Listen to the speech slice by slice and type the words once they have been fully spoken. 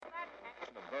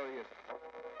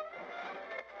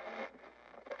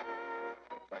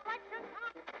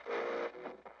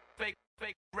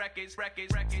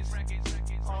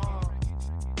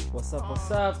What's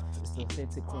up? It's the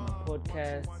Authentic Corner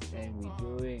Podcast, and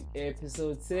we're doing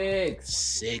episode 6.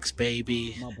 6,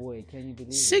 baby. My boy, can you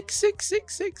believe it? 6.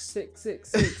 6.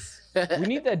 We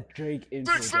need that Drake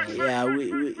intro, dog.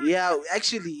 Yeah,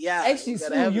 actually, Actually,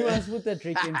 Smooth, you must put that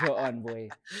Drake intro on, boy.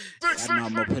 I know,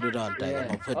 I'm gonna put it on, dog. I'm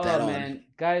gonna put that on. Man.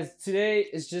 Guys, today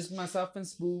it's just myself and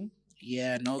Spoon.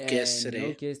 Yeah, no guests today.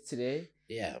 No guests today.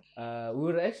 Yeah. We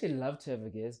would actually love to have a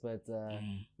guest, but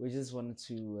we just wanted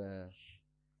to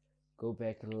go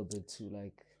back a little bit to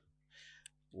like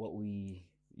what we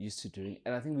used to doing,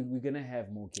 and I think we're gonna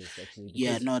have more guests actually.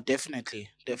 Yeah, no, definitely.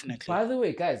 By the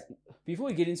way, guys, before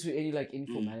we get into any like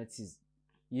informalities,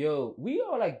 yo, we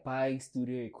are like buying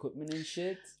studio equipment and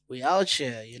shit. We out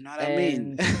here, you know what I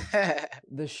mean?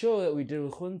 The show that we did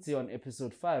with Khunti on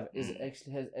episode 5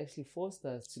 has actually forced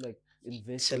us to like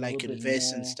invest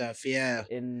in stuff, yeah,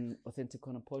 in Authentic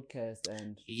Corner Podcast.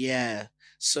 And yeah,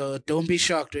 so don't be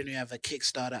shocked when we have a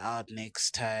Kickstarter out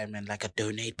next time and like a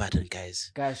donate button,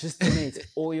 guys. Just donate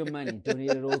all your money,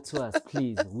 donate it all to us,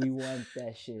 please. We want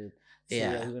that shit. So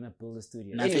yeah, we're gonna build a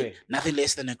studio. Nothing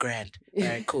less than $1,000. All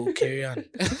right, cool. Carry on.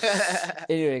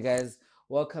 Anyway, guys,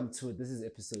 welcome to it. This is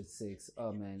episode 6.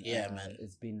 Oh man, man,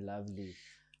 it's been lovely.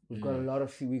 We got a lot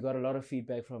of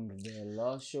feedback from the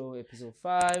last show, episode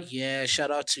 5. Yeah, shout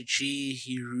out to G.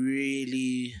 He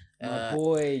really, my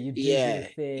boy, you did your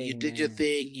thing. You did your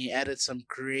thing. He added some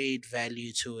great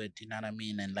value to it. You know what I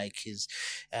mean? And like his,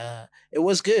 it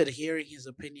was good hearing his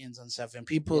opinions on stuff. And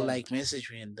people like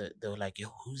messaged me and they were like, "Yo,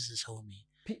 who's this homie?"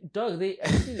 Dog, they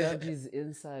actually love his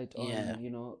insight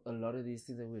on a lot of these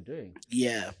things that we're doing.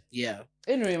 Yeah.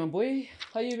 Anyway, my boy,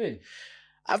 how you been?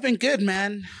 I've been good,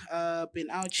 man.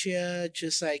 Been out here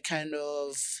just like kind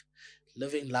of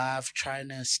living life, trying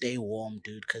to stay warm,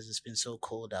 dude, because it's been so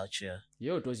cold out here.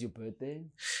 Yo, it was your birthday?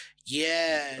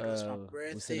 Yeah, it was my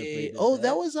birthday. Oh,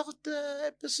 that was after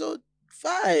episode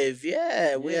 5.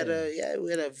 Yeah, we had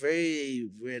a very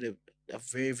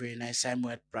very nice time. We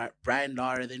had Brian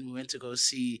Lara. Then we went to go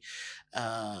see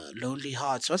Lonely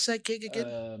Hearts. What's that gig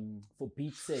again? For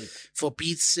Beat's Sake. For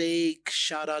Beat's Sake.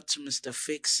 Shout out to Mr.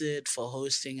 Fix It for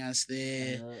hosting us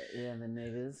there. And the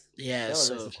neighbors. Yeah, that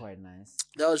was quite nice.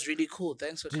 That was really cool.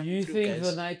 Thanks for coming through, guys. Do you think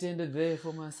the night ended there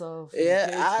for myself?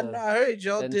 Yeah, I heard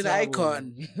y'all did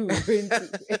Icon. We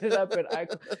ended up at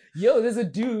Icon. Yo, there's a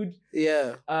dude.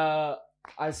 Yeah.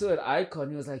 I saw an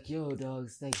Icon. He was like, "Yo, dog,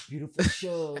 it's like beautiful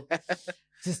show.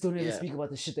 Just don't ever speak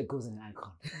about the shit that goes in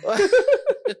Icon."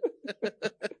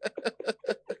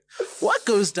 What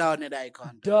goes down at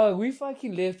Icon? Dog, we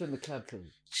fucking left on the club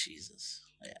close. Jesus.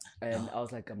 Yeah. And I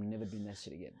was like, I'm never doing that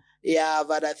shit again. Yeah,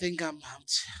 but I think I'm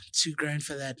too grown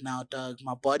for that now, dog.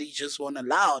 My body just won't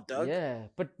allow, dog. Yeah,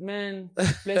 but man,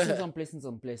 blessings on blessings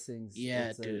on blessings.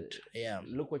 Yeah, dude. Yeah.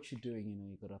 Look what you're doing. You know,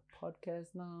 you got a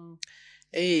podcast now.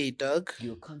 Hey, Doug.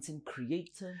 You're a content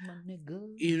creator, my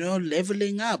nigga. You know,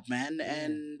 leveling up, man. Yeah.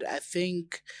 And I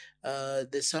think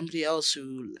there's somebody else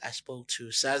who I spoke to,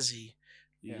 Sazi,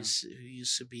 who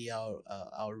used to be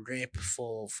our rep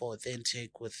for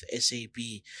Authentic with SAB.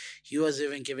 He was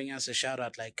even giving us a shout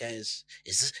out, like, guys,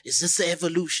 is this the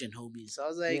evolution, homies? I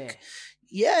was like,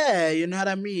 yeah, you know what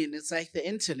I mean? It's like the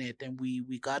internet, and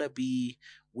we gotta be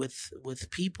with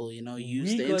people, you know,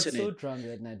 use the internet. We got so drunk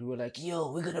that night. We were like,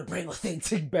 yo, we're gonna bring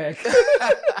Authentic back.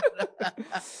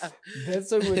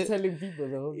 That's what we're telling people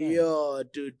the whole night. Yo,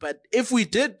 dude, but if we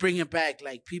did bring it back,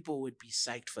 like, people would be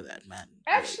psyched for that, man.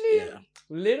 Actually,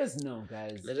 let us know,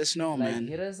 guys. Let us know, man.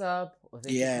 Hit us up,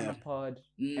 Authentic on the pod,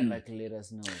 and like let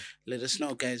us know. Let us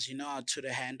know, guys. You know our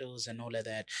Twitter handles and all of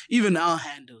that. Even our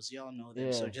handles, y'all know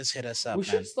them. So just hit us up. We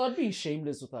should start being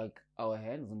shameless with like our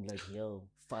handles and like, yo,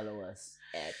 follow us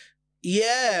at.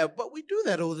 Yeah, but we do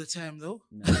that all the time, though.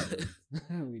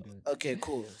 No, we don't. Okay,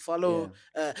 cool. Follow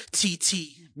TT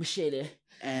Michelle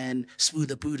and Smooth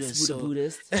the Buddhist.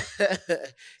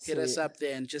 Hit us up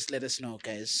there and just let us know,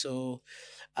 guys. So,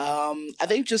 I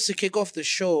think just to kick off the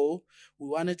show, we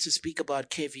wanted to speak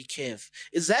about Kevy Kev.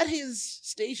 Is that his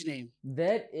stage name?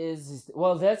 That is,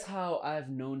 that's how I've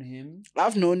known him.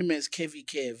 I've known him as Kevy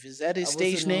Kev. Is that his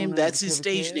stage name? That's his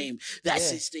stage name.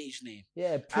 That's his stage name.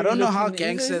 Yeah. I don't know how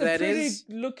gangster that is.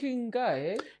 Looking guy,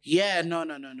 eh? Yeah, no.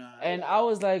 And I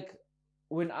was like,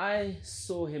 when I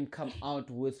saw him come out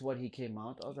with what he came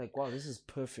out, I was like, wow, this is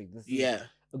perfect. This is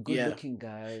a good looking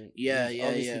guy. Yeah.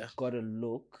 Obviously got a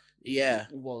look. Yeah.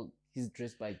 Well, he's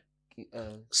dressed by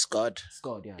Scott,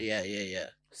 yeah. Yeah.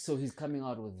 So he's coming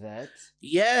out with that.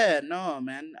 Yeah, no,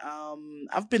 man.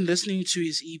 I've been listening to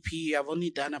his EP. I've only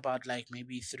done about like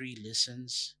maybe 3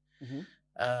 listens. Mm-hmm.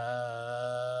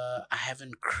 I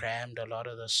haven't crammed a lot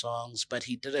of the songs, but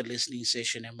he did a listening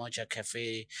session in Moja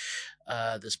Cafe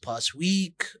this past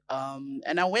week.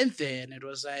 And I went there, and it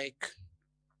was like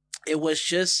it was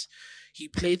just he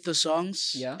played the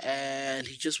songs Yeah. and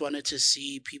he just wanted to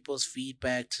see people's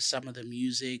feedback to some of the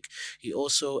music. He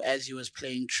also, as he was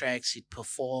playing tracks, he'd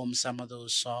perform some of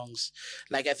those songs.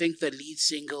 Like I think the lead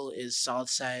single is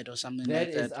Southside or something That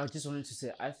like is, that. I just wanted to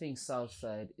say, I think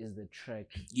Southside is the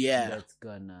track Yeah. that's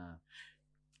gonna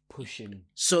push him.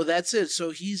 So that's it.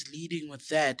 So he's leading with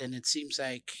that, and it seems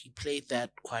like he played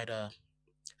that quite a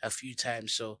few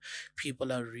times. So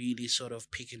people are really sort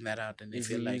of picking that out, and they Is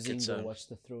he feel like using it's the a Watch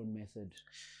the Throne method?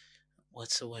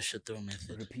 what's the wash the throw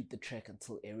method? Repeat the track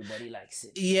until everybody likes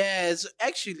it. Yes,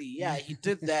 actually, yeah, he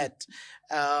did that.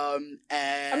 I mean,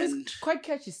 And it's quite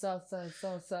catchy. Southside,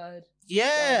 Southside.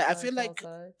 yeah, I Southside, feel like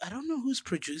Southside. I don't know who's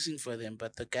producing for them,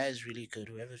 but the guy is really good.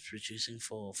 Whoever's producing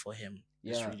for him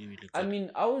is Yeah. really, really good. I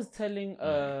mean, I was telling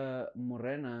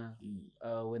Morena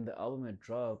when the album had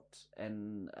dropped,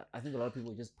 and I think a lot of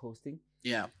people were just posting.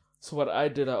 Yeah. So what I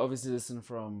did, I obviously listened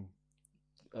from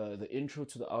the intro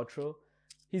to the outro.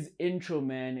 His intro,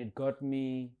 man, it got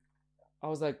me. I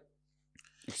was like,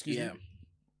 excuse me.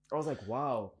 I was like,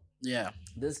 wow. Yeah.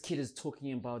 This kid is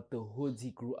talking about the hoods he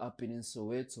grew up in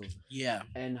Soweto. Yeah.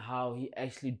 And how he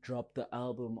actually dropped the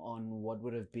album on what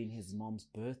would have been his mom's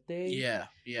birthday. Yeah.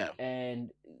 Yeah.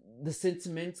 And the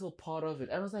sentimental part of it.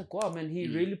 I was like, wow, man, he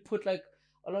really put like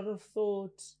a lot of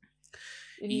thought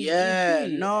in his EP.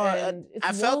 No, and it's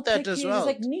I felt that as well. It's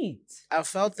like neat. I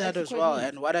felt that as well. Neat.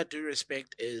 And what I do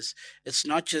respect is it's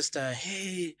not just a,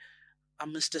 hey,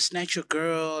 I'm Mr. Snatch Your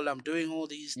Girl, I'm doing all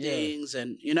these things,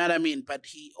 and you know what I mean? But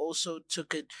he also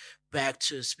took it back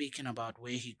to speaking about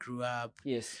where he grew up.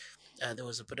 Yes. There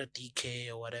was a bit of DK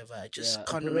or whatever. I just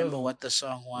can't remember what the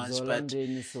song was. But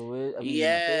and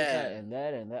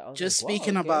that and that. Just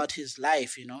speaking about his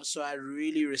life, you know. So I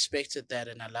really respected that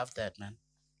and I love that, man.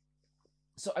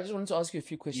 So I just wanted to ask you a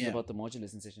few questions about the modular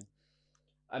listening session.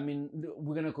 I mean,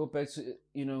 we're going to go back to,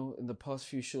 you know, in the past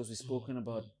few shows, we've spoken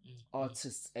about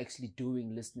artists actually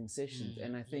doing listening sessions.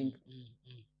 And I think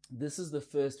this is the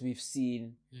first we've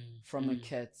seen from a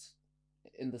cat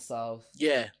in the South.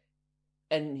 Yeah.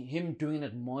 And him doing it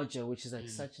at Moja, which is like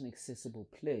such an accessible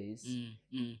place.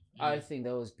 I think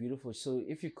that was beautiful. So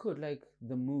if you could, like,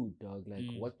 the mood, dog, like,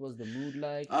 what was the mood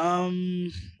like?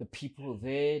 The people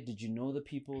there, did you know the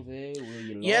people there? Were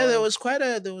you lost? Yeah, there was quite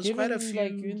a few.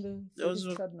 Like there was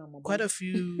quite a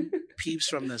few peeps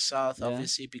from the South,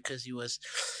 obviously, because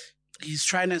he's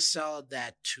trying to sell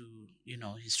that to, you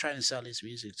know, he's trying to sell his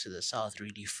music to the South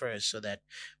really first, so that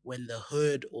when the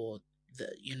hood or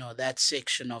that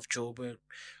section of Joburg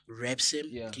reps him,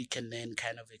 he can then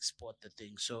kind of export the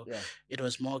thing. So it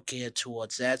was more geared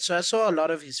towards that. So I saw a lot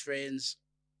of his friends,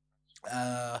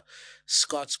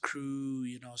 Scott's crew,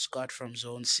 you know, Scott from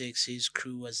Zone 6, his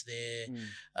crew was there.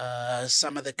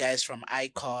 Some of the guys from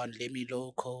Icon, Lemmy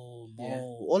Loco,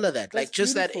 Mo, all of that. That's like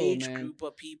just that age group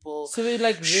of people. So they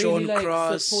like really Sean like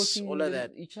Cross, supporting all of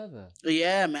that. each other.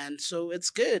 Yeah, man. So it's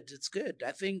good. It's good.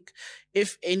 I think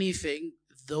if anything,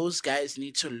 those guys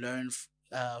need to learn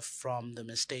from the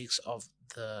mistakes of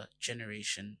the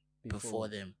generation before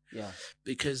them. Yeah.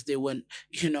 Because they weren't,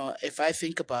 you know, if I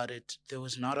think about it, there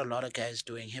was not a lot of guys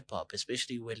doing hip hop,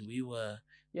 especially when we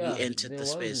entered the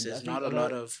space. There's not a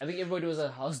lot of. I think everybody was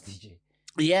a house DJ.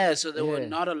 Yeah, so there were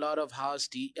not a lot of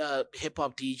hip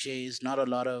hop DJs, not a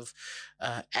lot of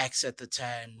acts at the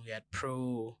time. We had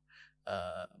Pro,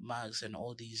 Mugs, and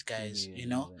all these guys, you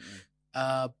know.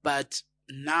 But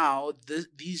now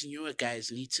these newer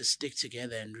guys need to stick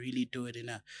together and really do it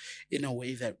in a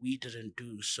way that we didn't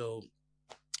do. So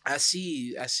I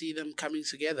see them coming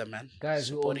together, man. Guys,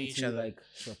 supporting each other. Like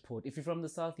support. If you're from the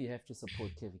South, you have to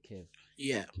support Kev.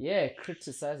 Yeah,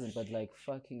 criticize him, but like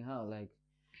fucking hell, like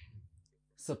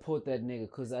support that nigga,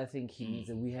 because I think he needs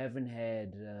it. We haven't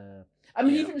had. I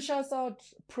mean, he even shouts out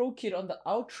Pro Kid on the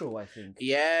outro, I think.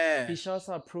 Yeah. He shouts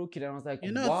out Pro Kid, and I was like,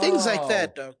 you know, wow. Things like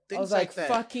that, dog. Things I was like that.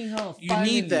 Fucking hell, you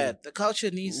need that. The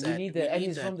culture needs that. We need that. And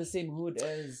he's from the same hood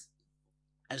as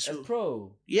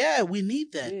Pro. Yeah, we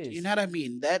need that. Yes. You know what I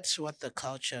mean? That's what the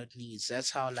culture needs.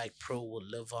 That's how like Pro will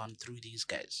live on through these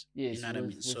guys. Yes, you know what I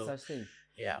mean? So such thing.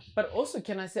 Yeah. But also,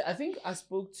 can I say, I think I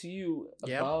spoke to you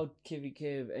about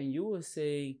Kev, and you were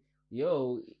saying,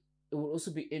 yo, it would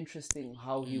also be interesting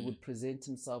how he would present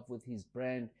himself with his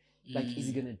brand. Like, is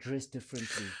he gonna dress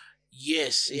differently?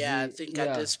 Yes, I think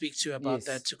I did speak to you about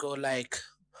that, to go like,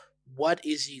 what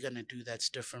is he gonna do that's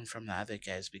different from the other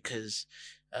guys? Because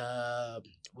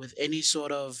with any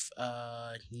sort of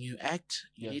new act,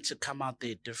 you need to come out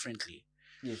there differently.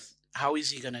 Yes. how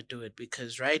is he gonna do it?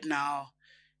 Because right now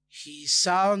he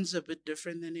sounds a bit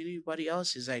different than anybody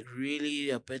else. He's like really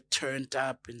a bit turned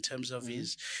up in terms of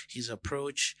Mhm. his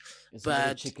approach, It's not a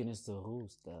but chicken, it's the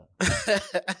rooster.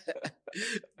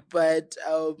 but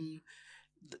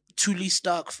Tuli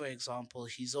Stark, for example,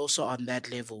 he's also on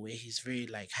that level where he's very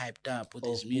like hyped up with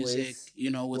his Off music,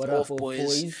 boys. with What up, Off off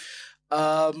Boys.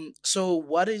 boys? So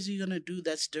what is he gonna do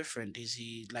that's different? Is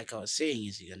he, like I was saying,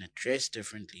 is he gonna dress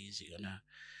differently? Is he gonna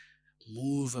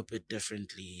move a bit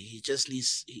differently? He just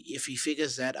needs, if he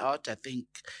figures that out, I think,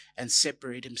 and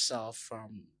separate himself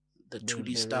from the Tuli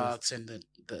The rest. Starks and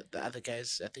the other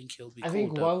guys, I think he'll be I cool,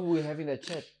 think dog. while we were having that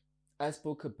chat, I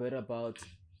spoke a bit about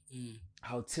Mm,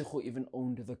 how Ticho even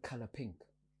owned the color pink.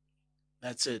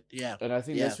 that's it. Yeah. And I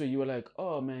think Yeah. that's where you were like,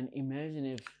 oh man, imagine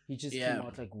if he just Yeah. came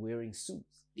out like wearing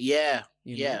suits. Yeah.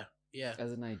 You Yeah. know? Yeah.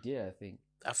 As an idea, I think.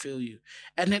 I feel you.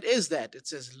 And it is that.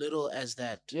 It's as little as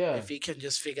that. Yeah. If he can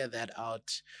just figure that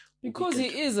out. Because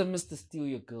he is a Mr. Steal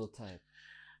Your Girl type.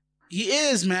 He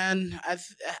is, man.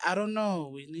 I don't know.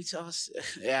 We need to ask.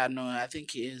 Yeah, no, I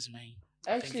think he is, man.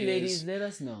 Actually, ladies, let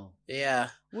us know. Yeah.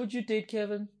 Would you date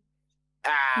Kevin?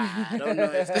 I don't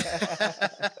know if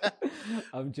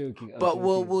I'm joking. But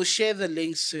we'll share the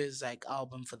links to his like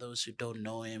album for those who don't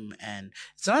know him, and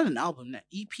it's not an album, an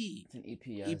EP. It's an EP.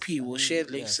 Yes. EP. We'll share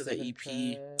links to the 7 EP.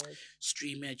 tracks.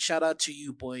 Stream it. Shout out to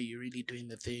you, boy. You're really doing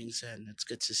the things, and it's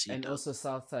good to see. And also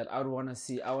Southside. I want to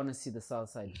see the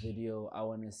Southside video. I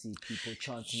want to see people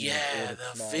chanting. Yeah,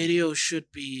 the video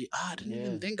should be. I didn't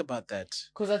even think about that.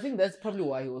 Because I think that's probably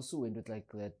why he also went with like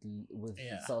that with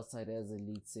Southside as a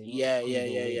lead singer. Yeah.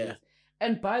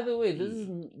 And by the way, this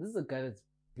is a guy that's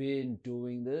been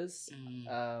doing this.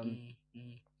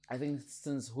 I think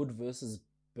since Hood versus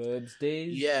Burbs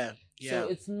days. Yeah. So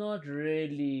it's not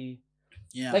really.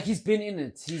 Yeah. Like he's been in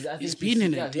it. He's been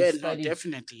in it. Yeah, no,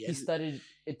 definitely. He studied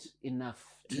it enough.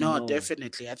 No,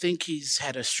 definitely. I think he's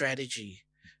had a strategy.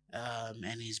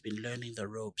 And he's been learning the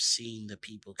ropes, seeing the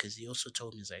people, because he also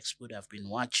told me, he's like, Spood, I've been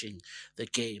watching the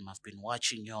game, I've been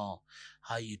watching y'all,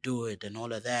 how you do it and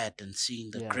all of that, and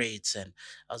seeing the grades, and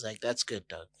I was like, that's good,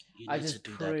 dog. I just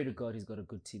pray to God he's got a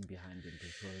good team behind him,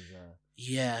 because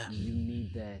you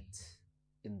need that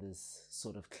in this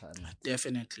sort of climate.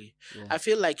 Definitely. I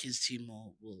feel like his team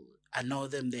will I know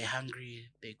them, they're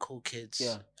hungry, they're cool kids.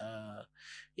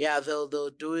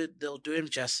 They'll do it, they'll do him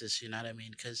justice, you know what I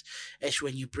mean? Because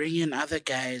when you bring in other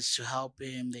guys to help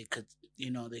him, they could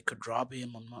rob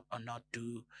him or not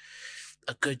do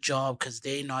a good job because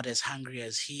they're not as hungry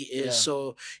as he is.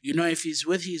 So, if he's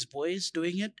with his boys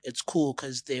doing it, it's cool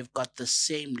because they've got the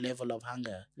same level of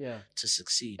hunger to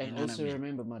succeed. And also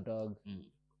remember, my dog,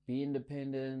 be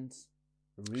independent,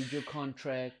 read your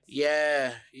contract.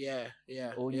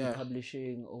 Own your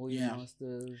publishing, own your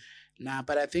masters. Nah,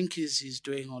 but I think he's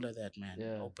doing all of that,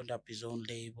 man. Opened up his own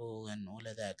label and all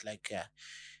of that. Like,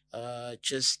 I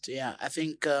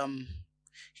think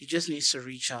he just needs to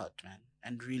reach out, man,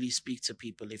 and really speak to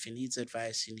people. If he needs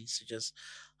advice, he needs to just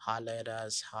holler at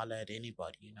us, holler at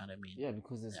anybody, you know what I mean? Yeah,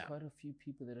 because there's quite a few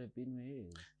people that have been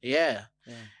with. Yeah.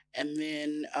 And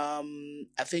then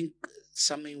I think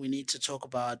something we need to talk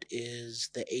about is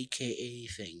the AKA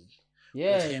thing.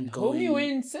 Yeah, with him homie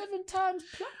win 7 times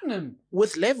platinum.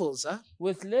 With Levels, huh?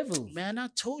 With Levels. Man, I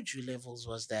told you Levels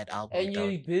was that album, and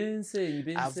dog. You've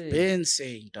been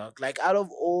saying, dog. Like, out of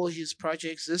all his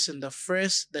projects,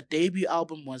 the debut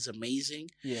album was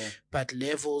amazing. Yeah. But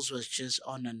Levels was just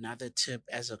on another tip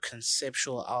as a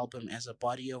conceptual album, as a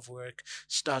body of work,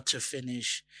 start to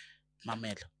finish,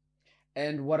 mamela.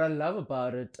 And what I love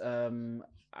about it,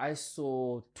 I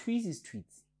saw Tweezy's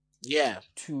tweets.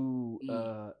 To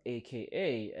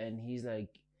AKA, and he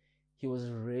was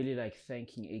really like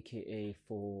thanking AKA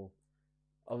for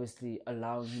obviously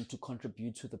allowing him to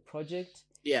contribute to the project.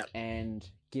 And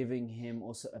giving him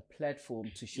also a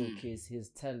platform to showcase his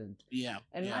talent.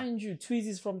 And mind you,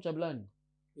 Tweezy's from Jabulani.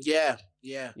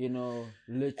 You know,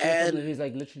 he's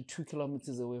like literally 2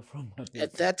 kilometers away from my place.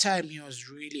 At that time, he was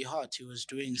really hot. He was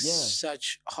doing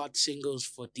such hot singles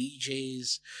for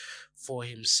DJs, for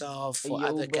himself, for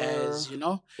other guys, you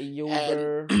know.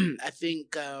 And I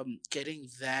think getting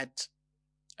that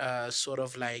sort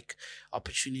of like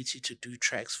opportunity to do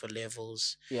tracks for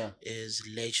Levels is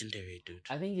legendary, dude.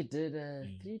 I think he did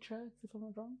 3 tracks, if I'm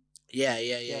not wrong. Yeah. He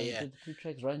did 3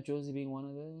 tracks, Run Josie being one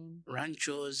of them. Run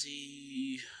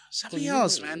Josie, something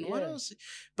else, man. What else?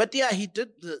 But yeah, he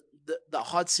did the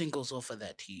hot singles off of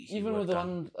that. He even with the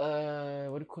one,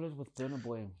 what do you call it, with Burna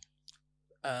Boy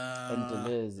and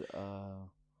Deleuze,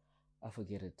 I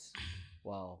forget it.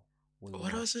 Wow.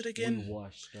 What was it again? We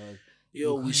washed, dog.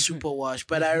 Yo, we super washed.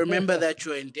 But I remember that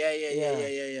joint.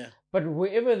 Yeah. But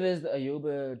wherever there's the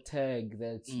Ayoba tag,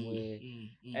 that's where.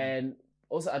 And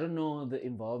also, I don't know the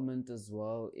involvement as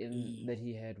well in that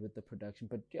he had with the production.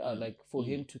 But yeah, like for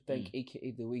him to thank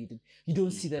AKA the way he did, you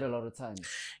don't see that a lot of times.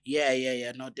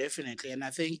 Yeah. No, definitely. And I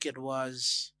think it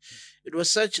was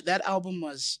such, that album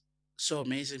was so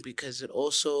amazing because it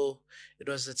was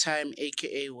the time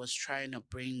AKA was trying to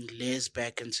bring Les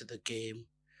back into the game.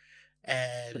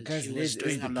 And Because he was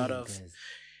doing a lot of. Guys.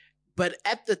 But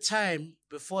at the time,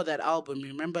 before that album,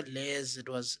 remember Les, it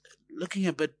was looking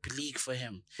a bit bleak for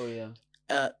him. Oh, yeah.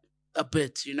 A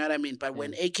bit, you know what I mean? But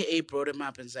when AKA brought him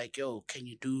up and was like, yo, can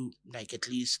you do like at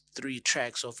least 3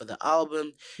 tracks off of the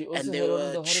album? And they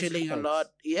were chilling a lot.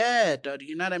 Yeah, dude,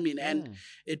 you know what I mean? Yeah. And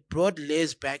it brought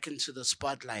Les back into the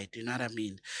spotlight, you know what I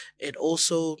mean? It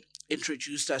also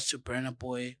introduced us to Burna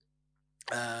Boy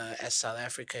as South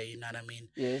Africa, you know what I mean?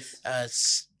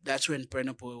 Yes. That's when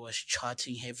Burna Boy was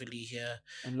charting heavily here.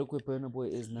 And look where Burna Boy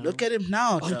is now. Look at him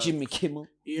now, on Jimmy Kimmel.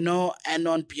 You know, and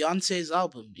on Beyonce's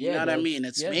album. You know what I mean?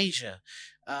 It's major.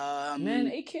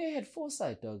 Man, AKA had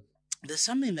foresight, dog. There's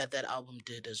something that album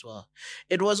did as well.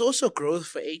 It was also growth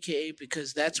for AKA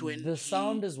because that's when the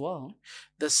sound as well.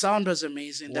 The sound was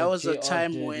amazing. That was a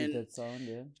time when that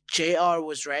sound, JR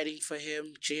was writing for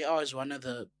him. JR is one of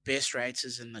the best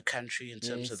writers in the country in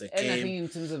terms of the game. And I think in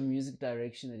terms of music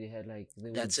direction that he had, like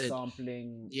they were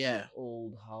sampling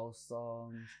old house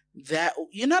songs. That,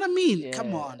 you know what I mean? Yeah,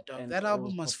 come on, dog. That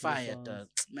album was fire, dog.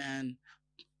 Man.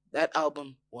 That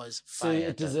album was fire. So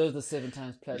it deserves the 7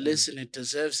 times platinum. Listen, it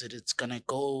deserves it. It's gonna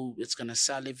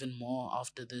sell even more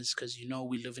after this because you know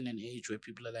we live in an age where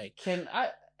people are like.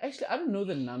 I don't know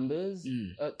the numbers.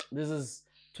 There's this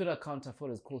Twitter account I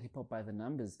follow is called Hip Hop by the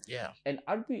Numbers. Yeah. And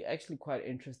I'd be actually quite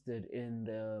interested in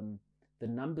the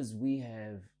numbers we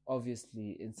have,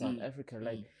 obviously, in South Africa.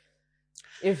 Like,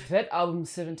 if that album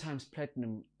 7 times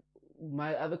platinum,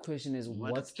 my other question is,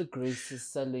 what's the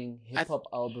greatest selling hip hop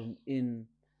album in?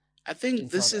 I think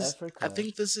this is it. I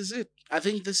think this is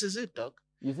it, dog.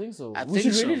 You think so? We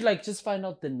should really just find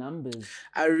out the numbers.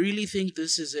 I really think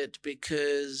this is it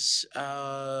because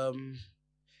that's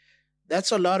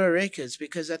a lot of records.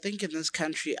 Because I think in this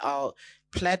country our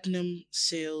platinum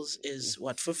sales is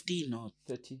 15 or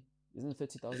 30. Isn't it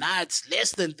 30,000? Nah, it's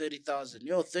less than 30,000.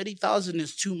 Yo, 30,000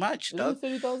 is too much, dog.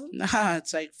 Isn't it 30,000? Nah,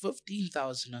 it's like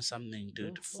 15,000 or something,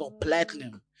 dude, for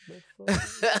platinum.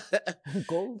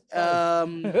 Gold?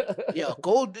 Yeah,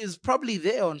 gold is probably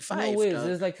there on 5. No way,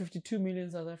 there's like 52 million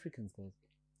South Africans, guys.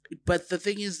 But the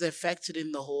thing is, they factored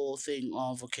in the whole thing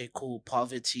of, okay, cool,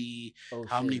 poverty,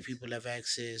 how many people have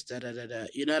access, da-da-da-da.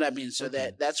 You know what I mean? So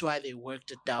that's why they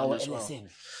worked it down as well.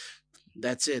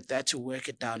 That's it. They had to work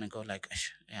it down and go like,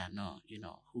 yeah, no, you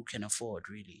know, who can afford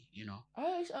really, you know?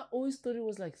 I always thought it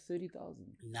was like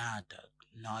 30,000. Nah, dog.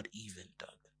 Not even, dog.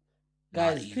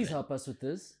 Guys, please help us with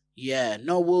this. Yeah,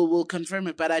 no, we'll confirm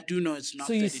it, but I do know it's not.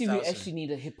 So you 30, see, we actually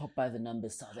need a hip hop by the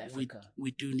numbers South Africa.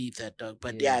 We do need that, dog.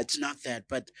 But yeah, it's not that.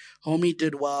 But homie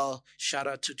did well. Shout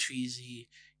out to Tweezy.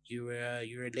 You're a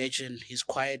legend. He's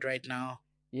quiet right now.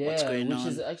 Yeah, what's going on?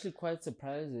 Which is actually quite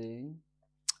surprising.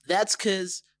 That's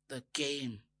because the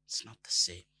game is not the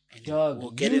same. Dog,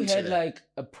 we'll get into had that. Like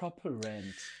a proper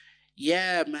rant.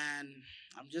 Yeah, man.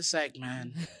 I'm just like,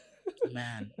 man.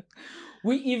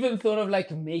 We even thought of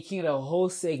like making it a whole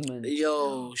segment.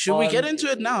 Yo, should we get into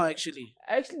it now, actually?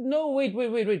 Actually, no, wait.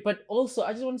 But also,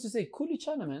 I just wanted to say, Coolie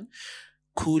Chana, man.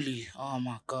 Coolie, oh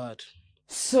my God.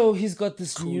 So he's got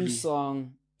this new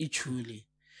song, Ichuli,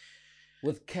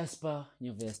 with Casper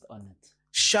Nyovest on it.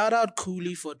 Shout out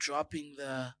Coolie for dropping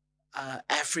the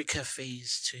Africa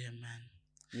phase to him, man.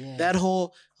 Yeah. That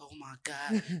whole, oh my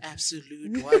God,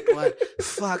 absolute, what,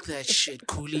 fuck that shit,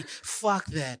 Coolie, fuck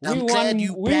that. I'm glad you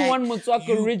back. We want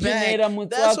Motswako originator, Motswako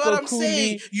That's what I'm Coolie.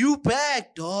 saying. You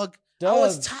back, dog. I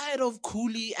was tired of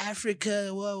Coolie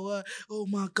Africa. What? Oh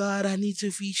my God, I need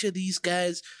to feature these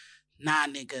guys. Nah,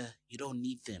 nigga, you don't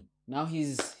need them. Now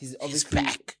he's obviously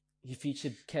back. He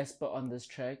featured Casper on this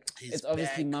track. It's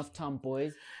obviously Mufftown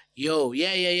Boys. Yo,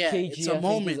 yeah. KG, it's a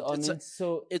moment.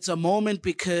 It's a moment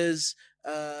because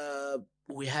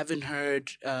we haven't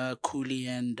heard Coolie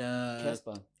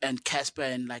and Casper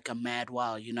in like a mad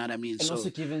while. You know what I mean? And also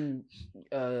given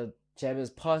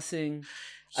Jabba's passing.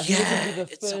 I think this will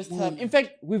be the first time. In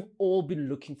fact, we've all been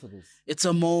looking for this. It's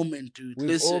a moment, dude.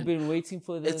 We've all been waiting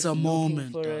for this. It's a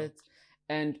moment for it.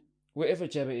 And wherever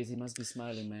Jabba is, he must be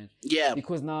smiling, man. Yeah.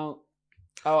 Because now,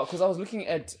 because I was looking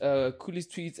at Coolie's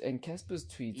tweets and Casper's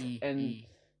tweets, and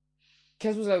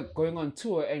Casper was like going on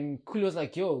tour, and Coolie was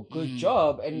like, "Yo, good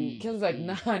job," and Casper was like,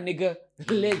 "Nah, nigga,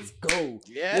 let's go.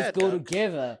 Yeah, let's go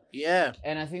together." Yeah.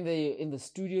 And I think they're in the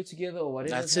studio together or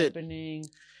whatever's happening.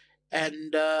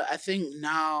 And I think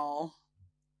now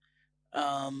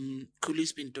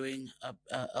Cooley's been doing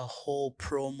a whole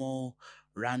promo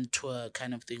run tour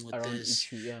kind of thing with Around this.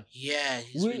 Ichu, yeah. Yeah,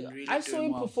 he's been really I saw doing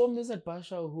him well. perform this at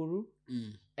Basha Uhuru.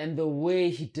 And the way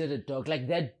he did it, dog, like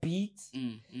that beat,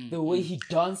 the way he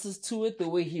dances to it, the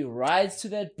way he rides to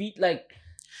that beat, like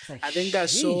I think I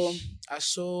saw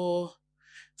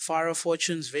Farah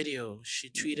Fortune's video. She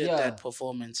tweeted that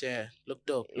performance. Yeah, look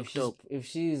dope. Look dope. If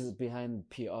she's behind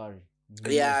PR,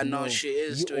 yeah, no, she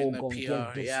is doing the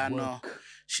PR. Yeah, no,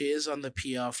 she is on the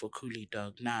PR for Cooley,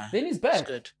 dog. Nah, then he's back. It's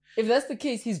good. If that's the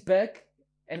case, he's back,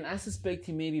 and I suspect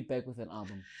he may be back with an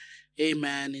album. Hey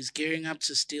man, he's gearing up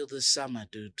to steal this summer,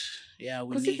 dude. Yeah,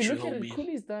 we need you, homie. Because if you look at it,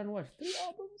 Cooley's done what, 3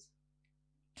 albums?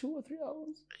 2 or 3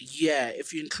 albums? Yeah,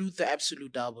 if you include the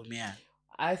Absolute album, yeah.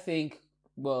 I think,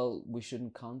 well, we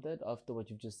shouldn't count that after what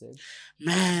you've just said.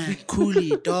 Man,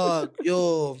 Cooley, dog.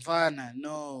 Yo, Vanna,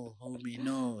 no, homie,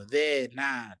 no. There,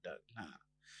 nah, dog, nah.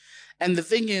 And the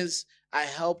thing is, I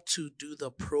helped to do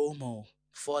the promo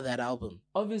for that album.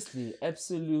 Obviously,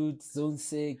 Absolute, Zone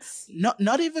 6.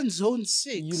 Not even Zone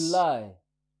 6. You lie.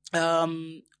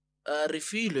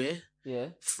 Refilwe, yeah,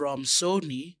 from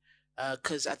Sony,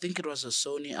 because I think it was a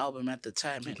Sony album at the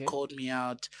time, and called me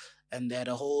out, and they had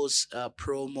a whole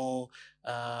promo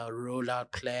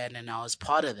rollout plan, and I was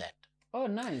part of that. Oh,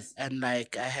 nice. And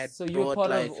like I had so you're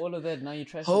part of all of that. Now you're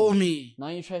trashing homie. Now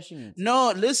you're trashing it.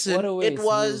 No, listen, it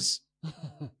was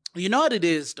you know what it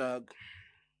is, dog?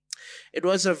 It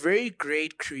was a very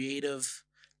great creative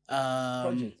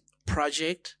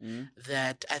project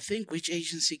that I think which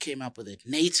agency came up with it?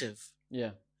 Native.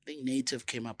 Yeah. I think Native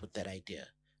came up with that idea,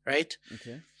 right?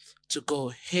 Okay. To go,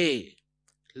 hey,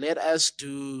 let us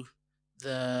do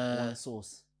the one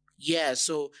source. Yeah,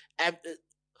 so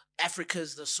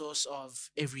Africa's the source of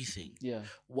everything. Yeah.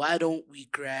 Why don't we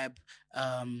grab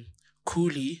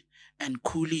Cooley, and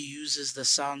Cooley uses the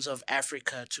sounds of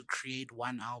Africa to create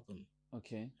one album.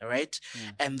 Okay. All right.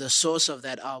 Yeah. And the source of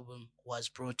that album was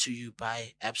brought to you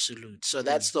by Absolute. So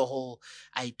that's the whole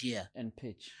idea. And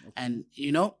pitch. Okay. And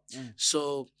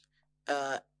so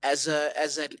as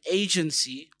an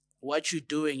agency, what you're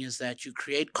doing is that you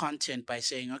create content by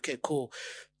saying, okay, cool,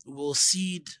 we'll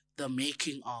seed the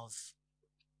making of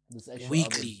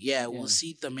weekly. Yeah, we'll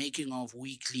see the making of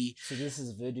weekly. So this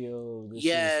is video. This is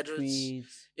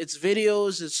tweets. It's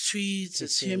videos, it's tweets, pictures.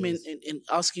 It's him in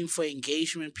asking for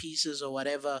engagement pieces or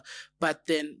whatever. But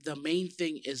then the main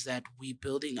thing is that we're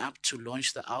building up to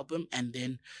launch the album, and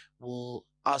then we'll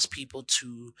ask people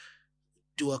to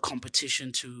do a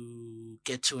competition to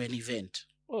get to an event.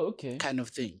 Oh, okay. Kind of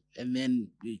thing. And then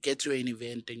we get to an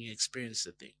event and you experience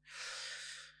the thing.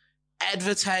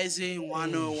 Advertising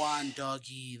 101,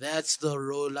 doggy. That's the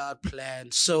rollout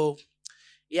plan. So,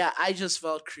 yeah, I just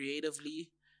felt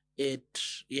creatively it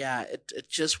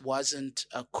just wasn't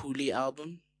a Cooley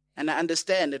album. And I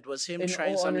understand it was him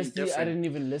trying something different. I didn't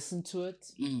even listen to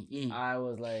it. I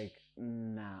was like,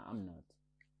 nah, I'm not.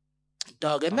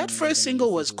 Dog, and that first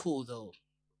single was cool, though.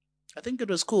 I think it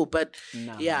was cool. But,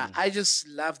 I just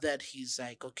love that he's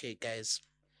like, okay, guys,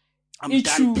 I'm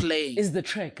done playing. Is the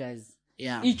track, guys.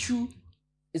 Yeah. Ichu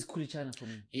is Cooley China for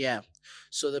me. Yeah.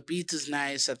 So the beat is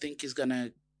nice. I think he's going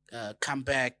to come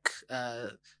back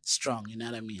strong. You know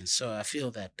what I mean? So I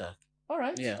feel that, dog. All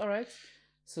right. Yeah. All right.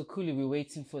 So Cooley, we're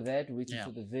waiting for that. We're waiting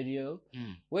for the video.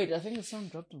 Wait, I think the song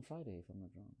dropped on Friday, if I'm not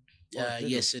wrong.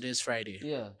 Yes, it is Friday.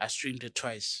 Yeah. I streamed it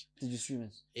twice. Did you stream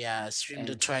it? Yeah, I streamed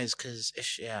it twice because,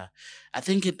 I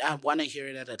think I want to hear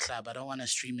it at a club. I don't want to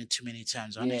stream it too many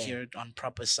times. I want to hear it on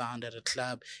proper sound at a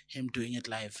club, him doing it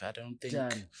live. I don't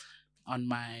think on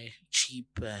my cheap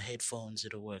headphones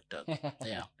it'll work, dog.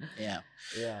 Yeah.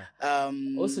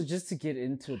 Also, just to get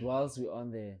into it, whilst we're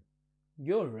on there,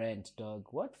 your rant, dog.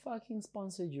 What fucking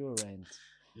sponsored your rant?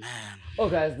 Man. Oh,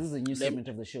 guys, this is a new segment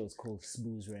of the show. It's called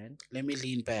Smooth Rant. Let me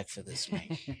lean back for this,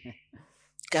 man.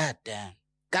 God damn.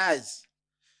 Guys,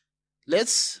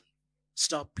 let's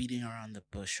stop beating around the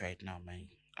bush right now, man.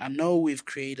 I know we've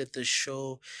created this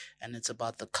show and it's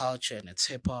about the culture and it's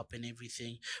hip hop and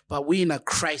everything, but we're in a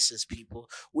crisis, people.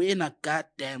 We're in a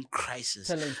goddamn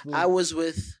crisis. I was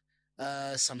with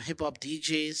some hip hop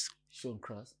DJs. Sean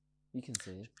Cross. You can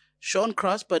say it. Sean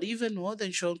Cross, but even more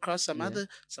than Sean Cross, some other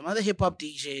hip hop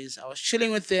DJs. I was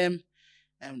chilling with them,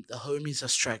 and the homies are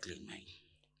struggling, man.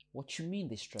 What you mean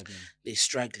they're struggling? They're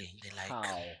struggling. They're like,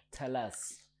 how? Tell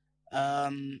us.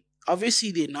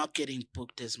 Obviously they're not getting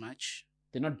booked as much.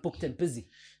 They're not booked and busy.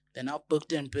 They're not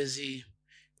booked and busy.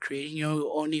 Creating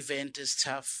your own event is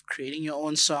tough. Creating your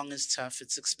own song is tough.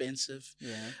 It's expensive.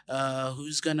 Yeah.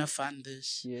 Who's gonna fund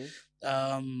this? Yeah.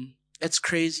 It's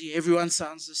crazy. Everyone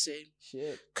sounds the same.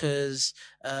 Shit. Because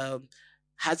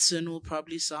Hudson will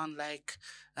probably sound like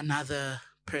another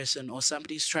person, or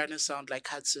somebody's trying to sound like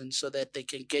Hudson so that they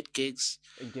can get gigs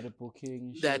and get a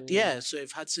booking. That yeah. So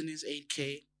if Hudson is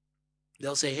 8K,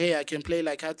 they'll say, "Hey, I can play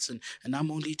like Hudson, and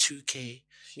I'm only 2K."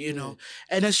 You know,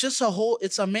 and it's just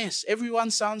it's a mess.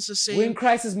 Everyone sounds the same. We're in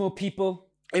crisis mode, people.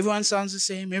 Everyone sounds the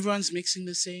same. Everyone's mixing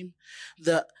the same.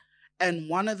 And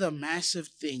one of the massive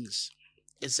things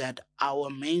is that our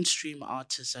mainstream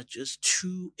artists are just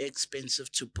too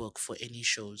expensive to book for any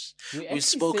shows. We've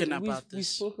spoken about this. We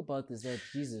spoke about this at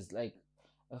Jesus, like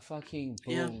a fucking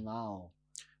bill now.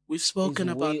 We've spoken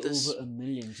about this. Over $1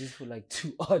 million just for like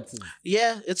 2 artists.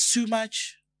 Yeah, it's too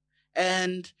much.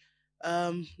 And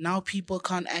now people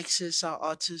can't access our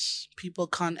artists. People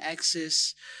can't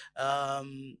access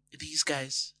these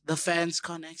guys. The fans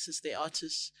can't access their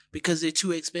artists because they're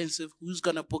too expensive. Who's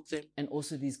gonna book them? And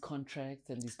also these contracts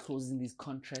and closing these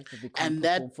contracts that they can't and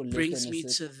that brings me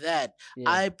to that. Yeah.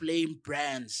 I blame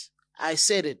brands. I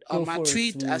said it on my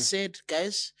tweet. I said,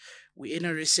 guys, we're in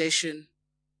a recession.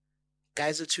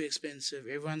 Guys are too expensive.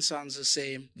 Everyone sounds the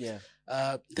same. Yeah.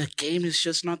 The game is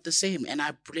just not the same, and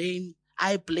I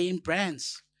blame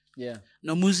brands. Yeah.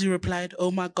 Nomuzi replied,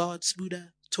 "Oh my God,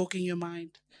 Smuda, talking your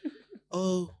mind.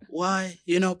 Oh, why?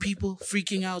 People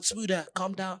freaking out. Smuda,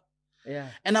 calm down." Yeah.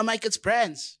 And I'm like, it's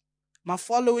brands. The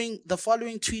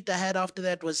following tweet I had after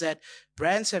that was that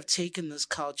brands have taken this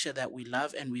culture that we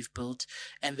love and we've built,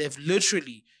 and they've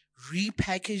literally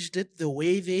repackaged it the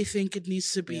way they think it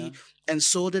needs to be and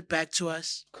sold it back to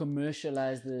us.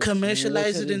 Commercialized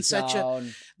it in such a...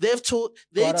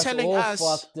 They're telling us...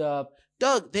 fucked up.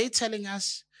 Doug, they're telling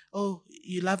us, oh,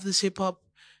 you love this hip-hop.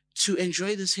 To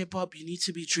enjoy this hip-hop, you need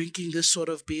to be drinking this sort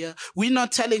of beer. We're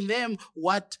not telling them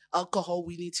what alcohol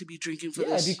we need to be drinking for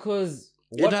this. Yeah, because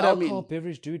what alcohol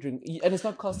beverage do we drink? And it's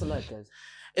not Costa Light, guys.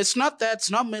 It's not that.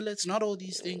 It's not Miller. It's not all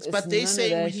these things. But they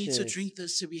say we need to drink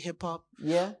this to be hip-hop.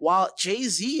 Yeah. While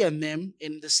Jay-Z and them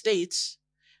in the States,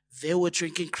 they were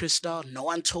drinking Cristal. No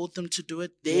one told them to do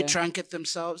it. They drank it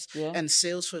themselves. Yeah. And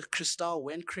sales for Cristal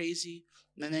went crazy.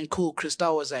 And then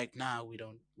Cristal was like, nah, we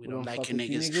don't like you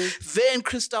niggas. Then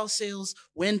Cristal sales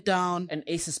went down. And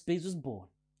Ace of Spades was born.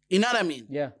 You know what I mean?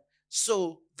 Yeah.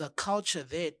 So the culture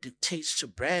there dictates to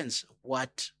brands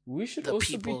what we should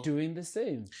also be doing the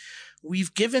same.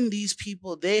 We've given these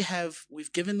people,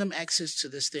 we've given them access to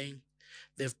this thing.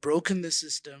 They've broken the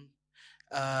system.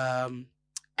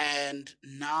 And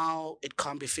now it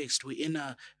can't be fixed. We're in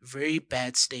a very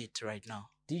bad state right now.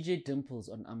 DJ Dimples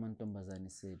on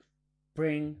Amantombazane said,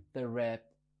 "Bring the rap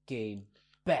game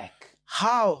back."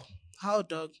 How,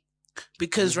 Doug?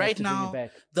 Because right now,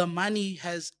 the money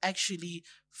has actually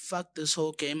fucked this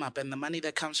whole game up, and the money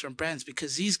that comes from brands,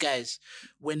 because these guys,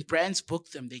 when brands book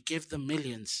them, they give them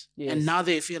millions. Yes. And now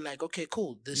they feel like, okay,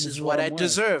 cool, this is what I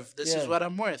deserve. This is what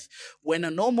I'm worth. When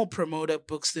a normal promoter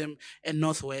books them in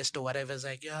Northwest or whatever, it's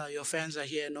like, yeah, your fans are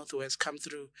here in Northwest, come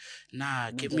through.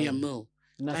 Nah, give me a mil.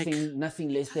 Nothing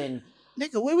less than...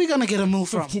 Nigga, where we gonna get a move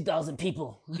from? 50,000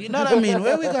 people. You know what I mean?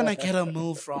 Where we gonna get a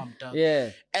move from, dog?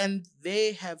 Yeah. And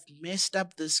they have messed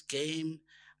up this game.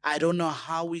 I don't know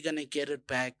how we're gonna get it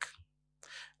back.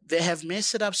 They have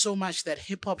messed it up so much that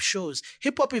hip-hop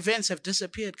events have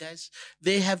disappeared, guys.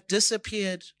 They have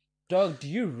disappeared. Dog, do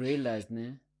you realize,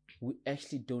 we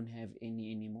actually don't have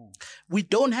any anymore? We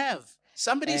don't have.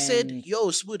 Somebody said, yo,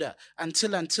 Smuda,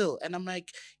 until. And I'm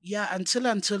like, yeah,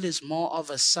 until is more of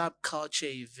a subculture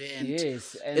event.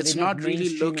 Yes. And it's not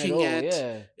really looking at,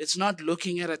 it's not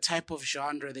looking at a type of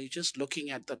genre. They're just looking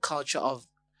at the culture of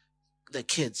the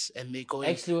kids. And they go...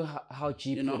 Actually, how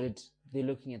G put it, they're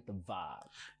looking at the vibe.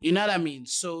 You know what I mean?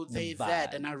 So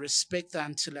that, and I respect the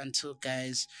until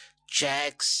guys,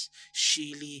 Jax,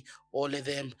 Sheely, all of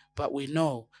them. But we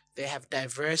know they have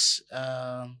diverse...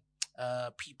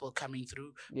 people coming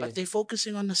through, but they're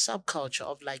focusing on the subculture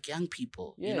of like young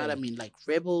people. You know what I mean? Like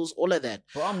Rebels, all of that.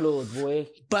 Bomb Lord, boy.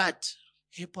 But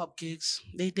hip-hop gigs,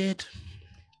 they did.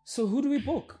 So who do we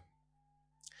book?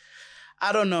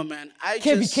 I don't know, man.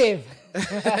 Kev.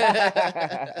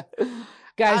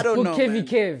 Guys, book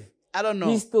Kev. I don't know.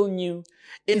 He's still new.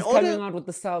 He's coming out with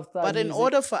the South Side But in music.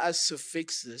 order for us to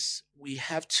fix this, we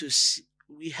have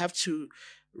to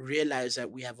realize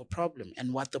that we have a problem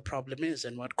and what the problem is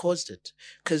and what caused it.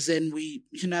 Because then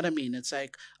you know what I mean? It's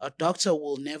like a doctor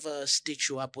will never stitch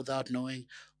you up without knowing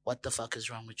what the fuck is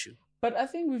wrong with you. But I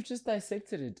think we've just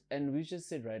dissected it, and we just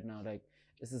said right now, like,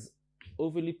 this is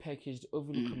overly packaged,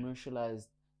 overly commercialized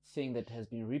thing that has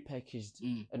been repackaged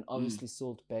and obviously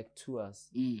sold back to us,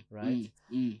 right?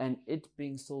 And it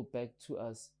being sold back to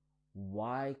us,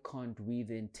 why can't we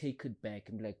then take it back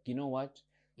and be like, you know what?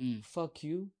 fuck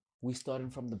you. We starting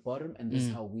from the bottom, and this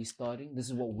is how we starting. This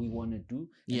is what we want to do,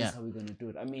 and this is how we're gonna do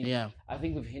it. I mean, I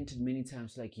think we've hinted many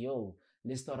times, like, yo,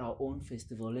 let's start our own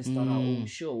festival, let's start our own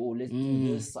show, or let's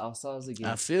do this ourselves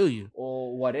again. I feel you,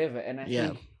 or whatever. And I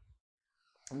think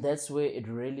that's where it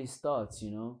really starts.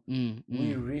 You know,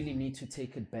 we really need to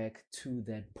take it back to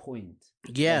that point.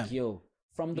 Yeah, like, yo,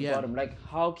 from the bottom, like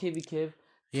how KV Kev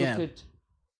took it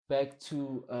back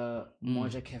to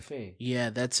Moja Cafe. Yeah,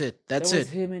 that's it. That was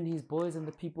him and his boys and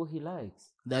the people he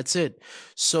likes. That's it.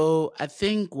 So I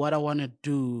think what I want to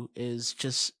do is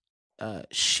just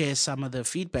share some of the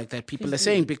feedback that people are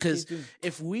saying, because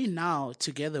if we now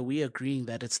together we agreeing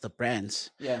that it's the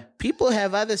brands, people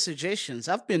have other suggestions.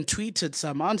 I've been tweeted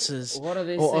some answers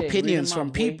or opinions from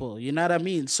people. You know what I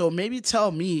mean? So maybe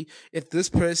tell me if this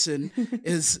person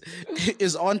is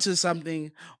onto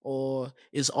something or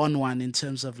is on one in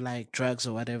terms of like drugs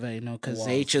or whatever, you know, because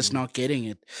they just not getting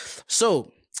it.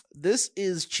 So this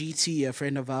is GT, a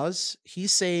friend of ours.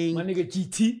 He's saying, my nigga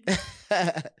GT.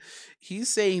 He's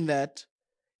saying that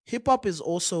hip hop is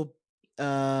also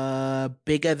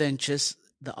bigger than just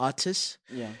the artist.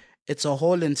 Yeah, it's a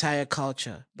whole entire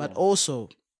culture. But also,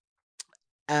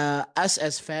 us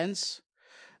as fans,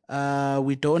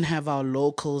 we don't have our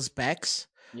locals' backs.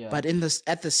 Yeah. But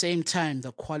at the same time,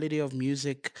 the quality of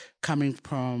music coming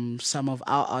from some of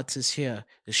our artists here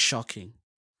is shocking.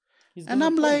 And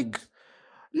I'm like,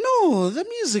 no, the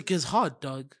music is hard,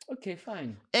 dog. Okay,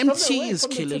 fine. MT is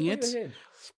killing it.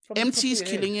 MT is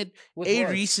killing it. A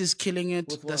Reese is killing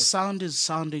it. The sound is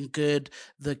sounding good.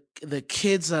 The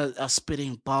kids are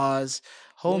spitting bars.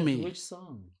 Homie. Which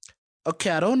song? Okay,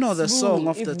 I don't know the song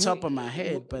off the top of my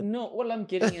head, but no, all I'm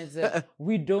getting is that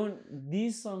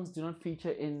these songs do not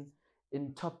feature in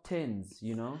top 10s,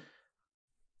 you know?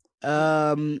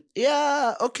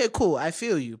 Yeah, okay, cool. I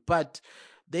feel you. But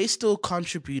they still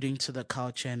contributing to the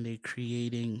culture, and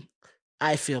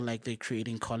I feel like they're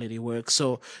creating quality work.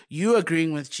 So you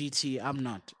agreeing with GT, I'm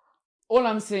not. All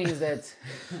I'm saying is that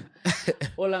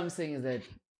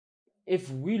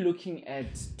if we're looking at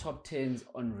top 10s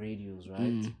on radios,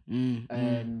 right?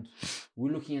 And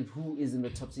we're looking at who is in the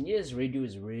top 10. Yes, radio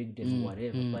is rigged and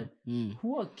whatever, but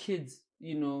who are kids,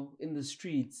 you know, in the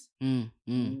streets?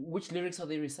 Which lyrics are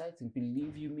they reciting?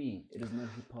 Believe you me, it is not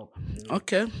hip hop.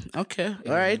 Okay,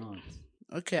 all right.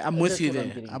 Okay, I'm with you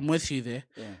there. Yeah. I'm with you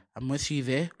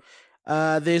there.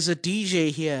 There's a DJ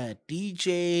here,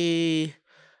 DJ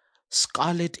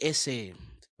Scarlet SA.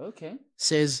 Okay.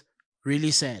 Says,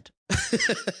 really sad.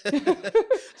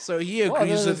 So he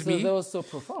agrees with me. That was so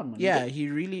profound, man. Yeah,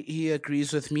 he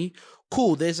agrees with me.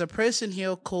 Cool. There's a person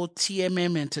here called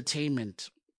TMM Entertainment.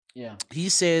 Yeah. He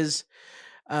says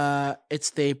it's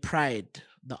their pride.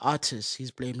 The artists. He's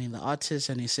blaming the artists,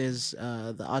 and he says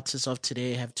the artists of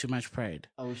today have too much pride.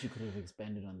 I wish you could have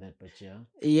expanded on that, but yeah.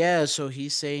 Yeah, so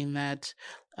he's saying that.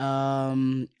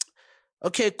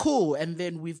 Okay, cool. And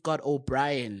then we've got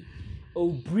O'Brien.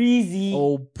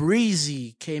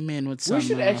 Breezy came in with some. We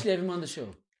should actually have him on the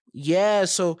show. Yeah,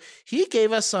 so he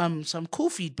gave us some cool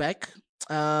feedback.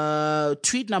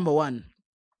 Tweet number 1.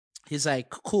 He's like,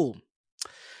 cool.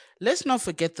 Let's not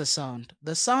forget the sound.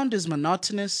 The sound is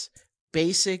monotonous,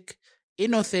 basic,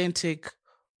 inauthentic,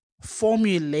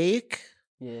 formulaic.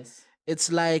 Yes.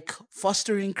 It's like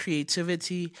fostering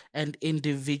creativity and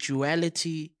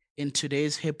individuality in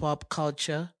today's hip-hop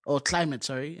culture or climate,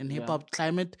 hip-hop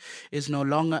climate is no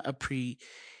longer a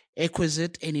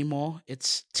prerequisite anymore.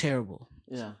 It's terrible.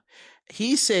 Yeah.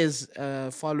 He says,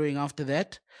 following after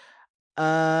that,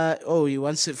 he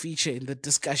wants to feature in the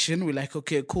discussion. We're like,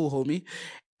 okay, cool, homie.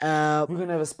 We're going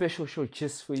to have a special show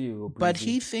just for you. But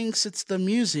he thinks it's the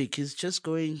music. He's just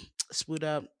going,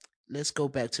 Spuda, let's go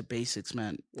back to basics,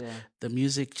 man. Yeah. The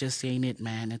music just ain't it,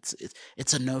 man.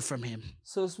 It's a no from him.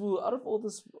 So, Spu, out of all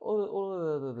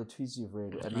the tweets you've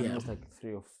read, and I know it's like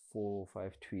 3 or 4 or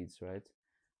 5 tweets, right?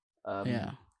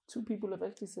 2 people have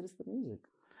actually said it's the music.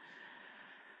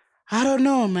 I don't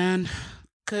know, man.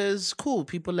 Because, cool,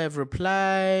 people have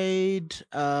replied.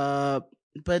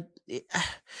 But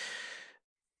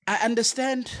I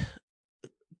understand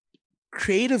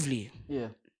creatively.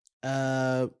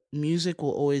 Yeah. Music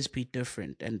will always be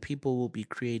different, and people will be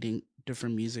creating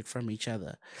different music from each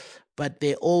other, but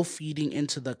they're all feeding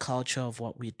into the culture of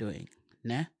what we're doing.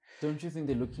 Nah? Don't you think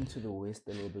they're looking to the West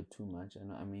a little bit too much?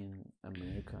 And I mean,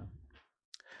 America.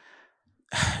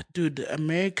 Dude,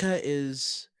 America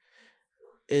is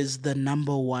the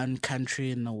number 1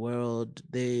 country in the world.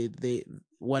 They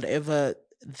whatever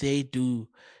they do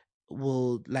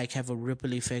will like have a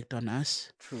ripple effect on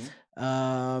us. True.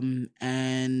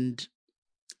 And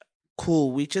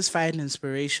cool. We just find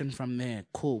inspiration from there.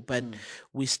 Cool. But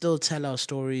we still tell our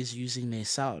stories using their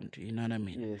sound. You know what I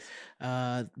mean?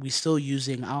 Yes. We're still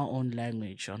using our own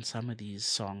language on some of these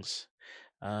songs.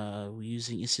 We're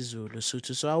using isiZulu,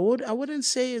 Lesotho. So I wouldn't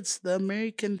say it's the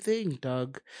American thing,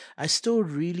 Doug. I still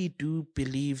really do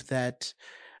believe that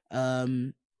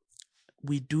um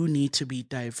we do need to be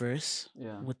diverse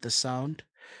Yeah. with the sound.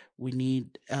 We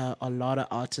need a lot of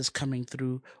artists coming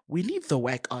through. We need the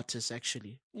whack artists,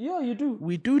 actually. Yeah, you do.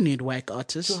 We do need whack To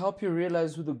artists. help you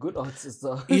realize who the good artists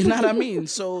are. You know what I mean?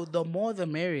 So the more the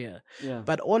merrier. Yeah.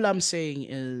 But all I'm saying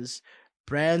is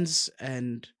brands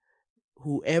and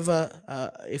whoever,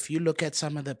 if you look at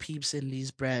some of the peeps in these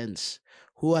brands,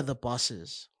 who are the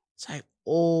bosses? It's like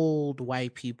old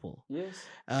white people. Yes.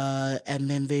 And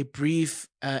then they brief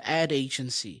ad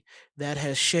agency that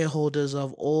has shareholders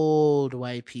of old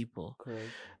white people.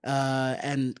 Correct.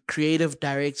 And creative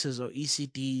directors or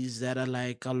ECDs that are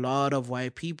like a lot of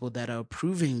white people that are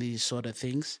approving these sort of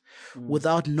things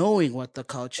without knowing what the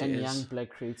culture And is. young black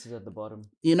creators at the bottom.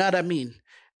 You know what I mean?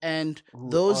 And Who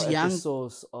those are young at the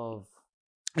source of.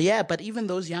 Yeah, but even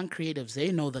those young creatives,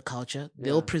 they know the culture.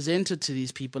 They'll Yeah. present it to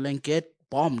these people and get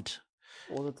bombed.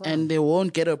 All the time. And they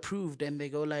won't get approved. And they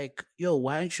go like, yo,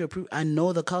 why aren't you approved? I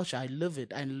know the culture. I live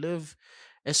it. I live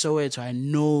SOH. So I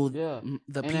know the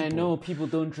people. And I know people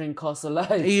don't drink Castle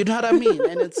Light. You know what I mean?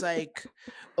 And it's like,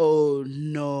 oh,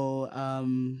 no,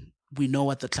 we know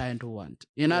what the client will want.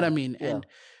 You know what I mean? Yeah. And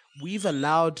we've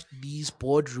allowed these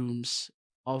boardrooms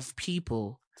of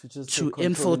people to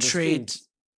infiltrate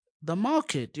the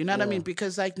market. You know what I mean?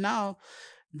 Because like now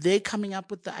they're coming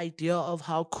up with the idea of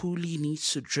how Cooley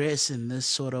needs to dress in this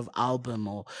sort of album,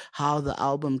 or how the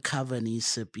album cover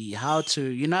needs to be, how to,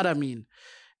 you know what I mean?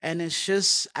 And it's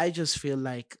just, I just feel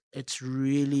like it's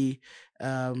really,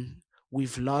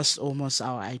 we've lost almost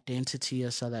our identity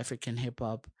as South African hip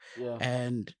hop. Yeah.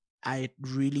 And I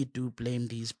really do blame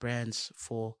these brands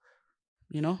for,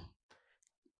 you know,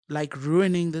 like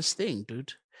ruining this thing,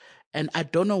 dude. And I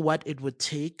don't know what it would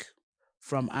take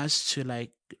from us to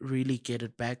like really get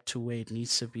it back to where it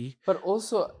needs to be. But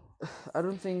also, I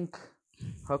don't think,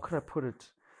 how could I put it?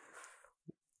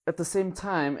 At the same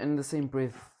time, and in the same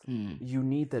breath, you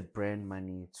need that brand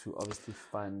money to obviously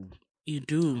fund. You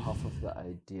do. Half of the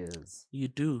ideas. You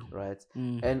do. Right.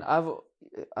 And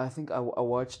I think I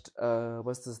watched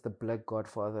what's this, The Black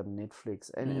Godfather on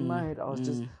Netflix, and in my head I was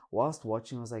just, whilst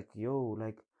watching, I was like, yo,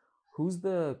 like,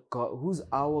 who's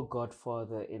our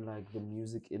godfather in like the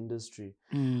music industry?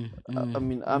 I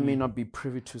mean, I may not be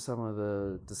privy to some of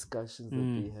the discussions that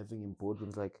they're having in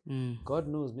boardrooms. Like, God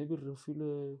knows, maybe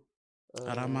Rufile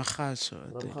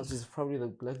Ramaphosa is probably the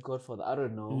Black Godfather. I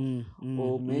don't know,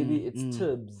 or maybe it's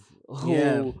Tibbs.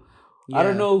 I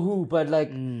don't know who, but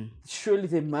like, surely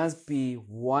there must be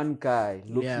one guy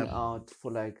looking out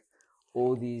for like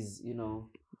all these, you know.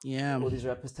 Yeah. All these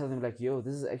rappers telling them like, yo,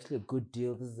 this is actually a good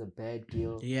deal, this is a bad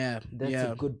deal. Yeah.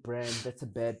 That's a good brand, that's a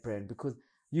bad brand. Because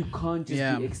you can't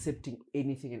just be accepting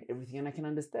anything and everything. And I can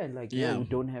understand, like, we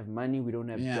don't have money, we don't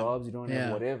have jobs, we don't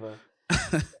have whatever.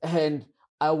 And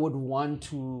I would want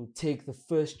to take the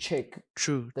first check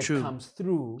that comes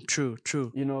through. True.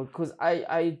 You know, because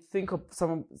I think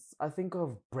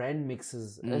of brand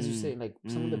mixes, as you say, like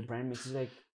some of the brand mixes, like,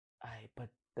 but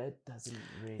that doesn't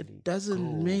really. It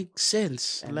doesn't make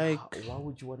sense. And like, why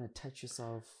would you want to attach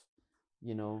yourself,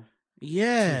 you know?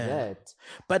 Yeah. To that?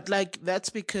 But like, that's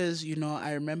because, you know,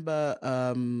 I remember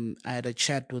I had a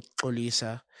chat with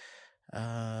Xolisa,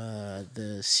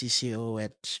 the CCO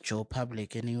at Joe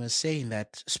Public, and he was saying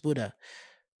that, Spuda,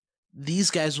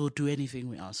 these guys will do anything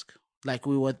we ask. Like,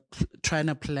 we were trying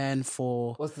to plan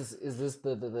for. What's this? Is this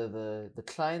the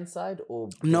client side or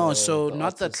no? So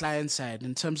not the client side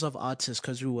in terms of artists,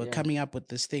 because we were coming up with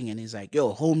this thing, and he's like,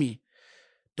 "Yo, homie,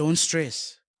 don't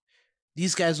stress.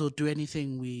 These guys will do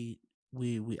anything we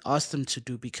ask them to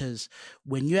do, because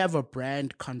when you have a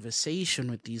brand conversation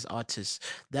with these artists,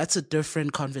 that's a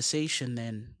different conversation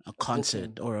than a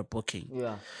concert or a booking.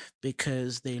 Yeah,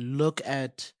 because they look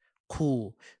at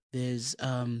cool.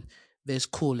 There's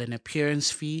cool, an appearance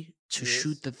fee to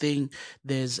shoot the thing.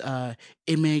 There's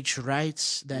image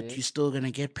rights that you're still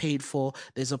gonna get paid for.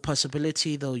 There's a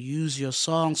possibility they'll use your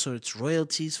song, so it's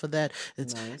royalties for that.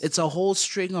 It's a whole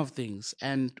string of things.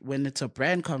 And when it's a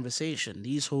brand conversation,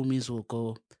 these homies will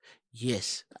go,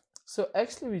 yes. So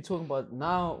actually, we spoke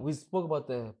about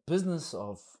the business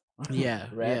of rap.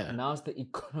 Yeah. Now it's the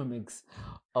economics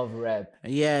of rap.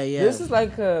 Yeah. This is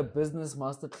like a business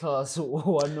masterclass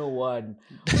 101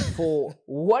 for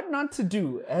what not to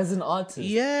do as an artist.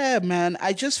 Yeah, man.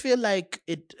 I just feel like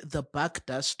the buck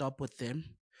does stop with them.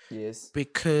 Yes.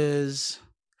 Because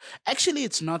Actually,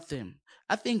 it's not them.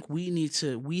 I think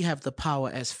we have the power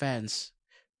as fans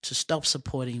to stop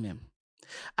supporting them.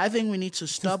 I think we need to To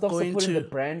stop stop going supporting the to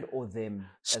brand or them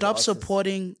as stop artists.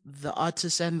 supporting the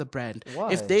artist and the brand. If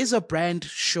Why? there's a brand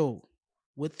show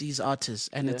with these artists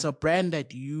and Yeah. it's a brand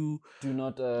that you Do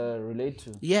not relate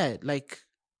to. yeah, like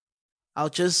I'll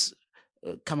just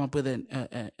come up with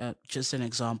just an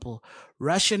example.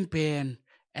 Russian band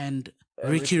and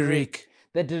Ricky Rick.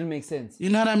 That didn't make sense. You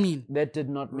know what I mean? That did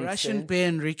not make Russian sense.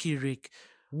 band Ricky Rick.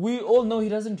 We all know he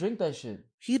doesn't drink that shit.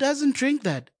 He doesn't drink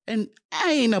that. And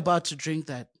I ain't about to drink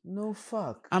that. No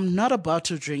fuck. I'm not about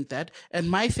to drink that. And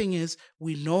my thing is,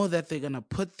 we know that they're going to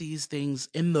put these things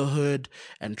in the hood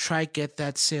and try get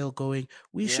that sale going.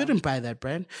 We shouldn't buy that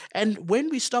brand. And when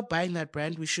we stop buying that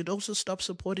brand, we should also stop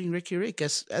supporting Ricky Rick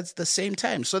at the same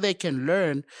time so they can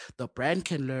learn, the brand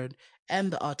can learn,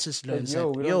 and the artist learns that,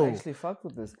 we don't actually fuck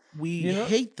with this. We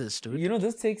hate this, dude. You know,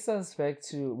 this takes us back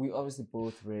to, we obviously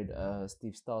both read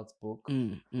Steve Stout's book.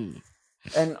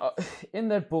 And in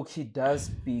that book, he does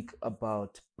speak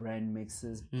about brand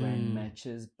mixes, brand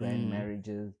matches, brand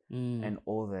marriages, and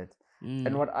all that.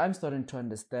 And what I'm starting to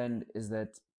understand is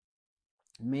that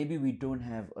maybe we don't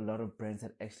have a lot of brands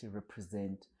that actually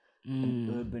represent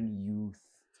an urban youth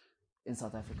in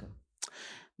South Africa.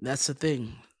 That's the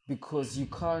thing. Because you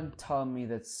can't tell me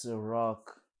that Ciroc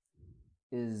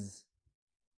is,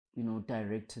 you know,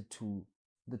 directed to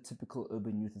the typical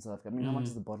urban youth in South Africa. I mean, how much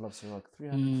is the bottle of Ciroc?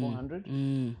 300, 400?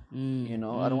 You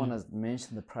know, I don't want to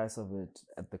mention the price of it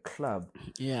at the club.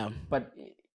 Yeah. But,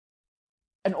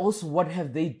 and also, what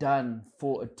have they done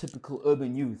for a typical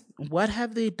urban youth? What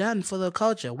have they done for the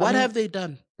culture? What have they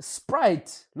done?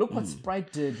 Sprite. Look what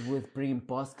Sprite did with bringing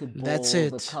basketball, That's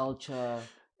it. the culture,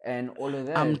 and all of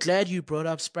that. I'm glad you brought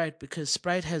up Sprite because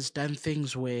Sprite has done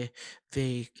things where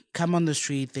they come on the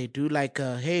street, they do like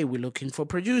hey, we're looking for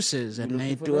producers, and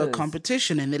they do a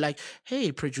competition, and they're like,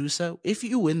 hey, producer, if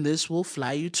you win this, we'll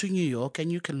fly you to New York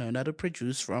and you can learn how to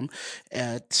produce from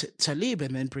Talib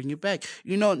and then bring you back.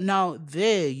 You know, now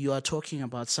there you are talking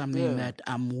about something that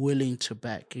I'm willing to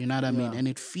back, you know what I mean? And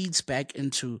it feeds back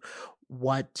into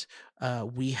what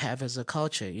we have as a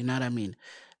culture, you know what I mean?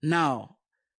 Now,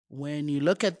 when you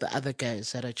look at the other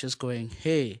guys that are just going,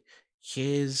 hey,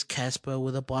 here's Casper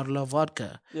with a bottle of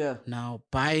vodka. Yeah. Now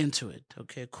buy into it.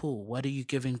 Okay, cool. What are you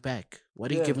giving back?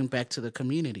 What are you giving back to the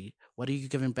community? What are you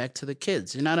giving back to the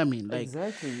kids? You know what I mean? Like,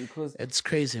 exactly, because it's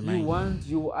crazy, man.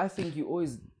 I think you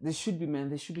always, there should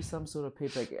be some sort of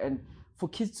payback. And for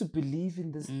kids to believe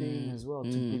in this thing as well, to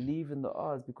believe in the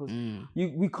arts, because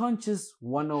we can't just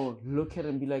want to look at it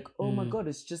and be like, oh my God,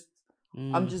 it's just,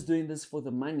 I'm just doing this for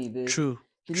the money. True.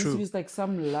 There needs to be like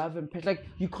some love and passion. Like,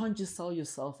 you can't just sell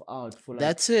yourself out for like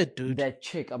that's it, dude. That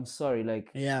chick. I'm sorry,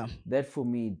 like, yeah, that for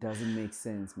me doesn't make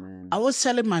sense, man. I was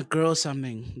telling my girl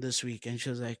something this week, and she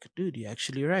was like, "Dude, you're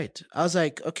actually right." I was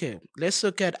like, "Okay, let's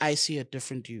look at I See a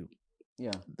Different You."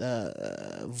 Yeah.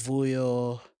 The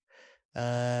Vuyo,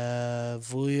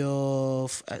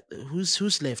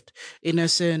 who's left?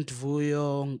 Innocent,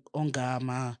 Vuyo,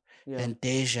 Ongama, and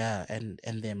Deja, and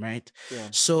them, right? Yeah.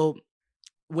 So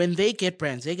when they get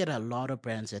brands, they get a lot of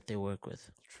brands that they work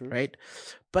with. True. Right?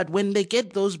 But when they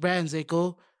get those brands, they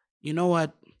go, you know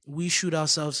what? We shoot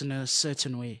ourselves in a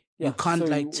certain way. Yeah. You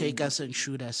can't take us and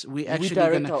shoot us. We're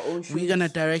gonna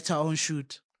direct our own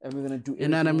shoot. And we're gonna do you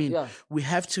know what I mean? Yeah. We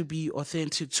have to be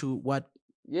authentic to what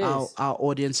our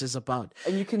audience is about.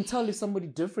 And you can tell if somebody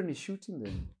different is shooting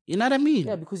them. You know what I mean?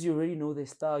 Yeah, because you already know their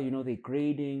style, you know their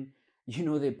grading, you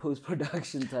know their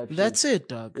post-production type shit. That's it,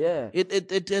 dog. Yeah.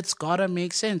 It's gotta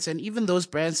make sense. And even those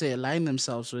brands they align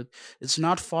themselves with, it's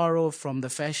not far off from the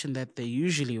fashion that they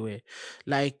usually wear.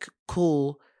 Like,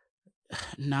 cool,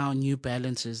 now New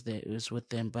Balance is with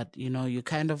them. But, you know, you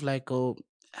kind of like go,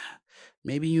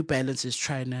 maybe New Balance is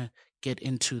trying to get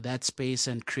into that space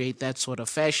and create that sort of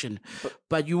fashion.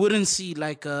 But you wouldn't see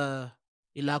like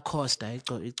Lacoste,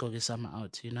 it go get something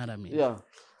out. You know what I mean? Yeah.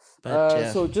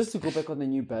 But so just to go back on the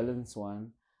New Balance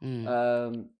one,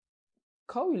 Kawhi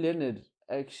Leonard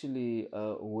actually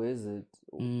wears it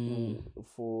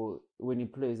for when he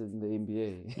plays in the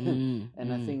NBA,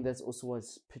 and I think that's also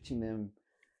what's pitching them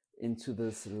into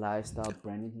this lifestyle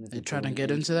branding. They're trying to get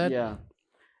into that. Yeah,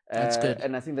 that's good,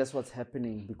 and I think that's what's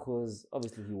happening because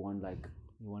obviously he won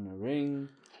a ring,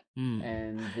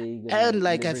 and I think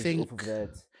off of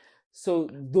that. So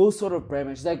those sort of brand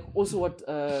matches, like also what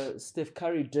Steph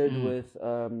Curry did with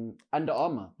Under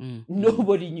Armour.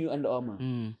 Nobody knew Under Armour.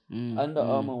 Under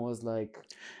Armour was like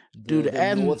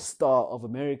the North Star of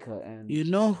America. And you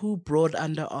know who brought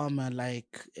Under Armour?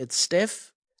 Like, it's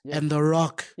Steph Yeah. And The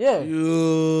Rock. Yeah.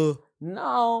 Yo.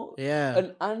 Now, Yeah.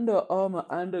 an Under Armour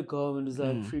undergarment is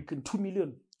like freaking 2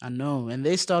 million. I know. And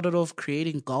they started off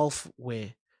creating golf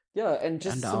wear. Yeah, and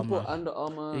just Under simple Armour. Under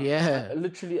Armour. Yeah.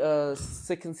 Literally a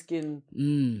second skin.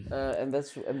 And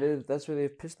that's where they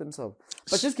pitched themselves.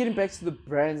 But just getting back to the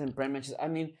brands and brand matches, I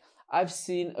mean, I've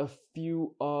seen a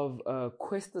few of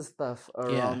Questa stuff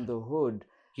around the hood.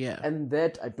 Yeah. And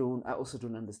that I also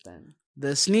don't understand.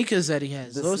 The sneakers that he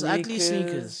has, those ugly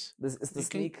sneakers. It's the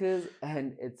sneakers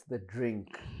and it's the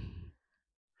drink.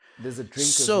 There's a drink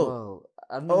as well.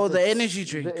 The energy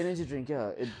drink. The energy drink,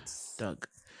 yeah. It's Doug.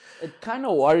 It kind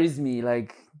of worries me.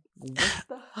 Like, what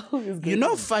the hell is going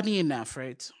on? Funny enough,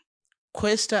 right?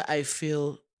 Questa, I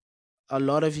feel a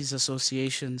lot of his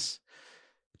associations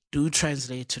do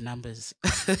translate to numbers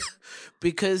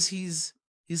because he's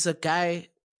a guy.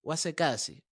 What's a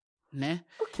gasi? Ne?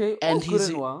 Okay, and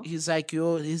he's like, he's that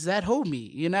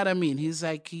homie. You know what I mean? He's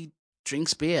like, he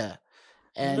drinks beer.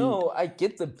 And no, I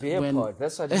get the beer part.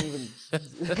 That's why I didn't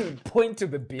even point to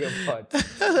the beer part.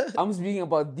 I'm speaking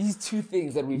about these two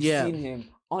things that we've seen him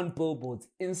on billboards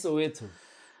in Soweto.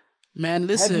 Man,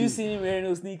 listen. Have you seen him wearing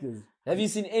those sneakers? Have you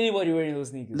seen anybody wearing those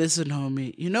sneakers? Listen,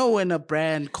 homie. You know when a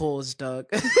brand calls, dog.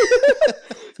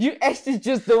 You actually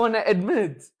just don't want to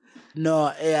admit.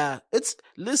 No, yeah.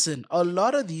 Listen, a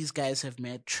lot of these guys have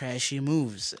made trashy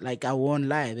moves. Like, I won't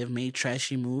lie. They've made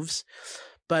trashy moves.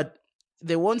 But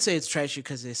they won't say it's trashy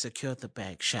because they secured the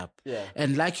bag sharp. Yeah.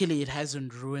 And luckily, it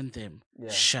hasn't ruined them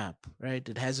sharp, right?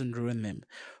 It hasn't ruined them.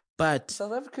 But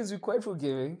South Africans are quite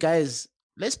forgiving. Guys,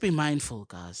 let's be mindful,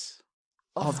 guys,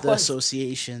 of the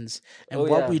associations and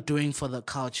what we're doing for the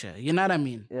culture. You know what I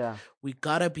mean? Yeah. We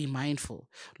gotta be mindful.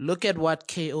 Look at what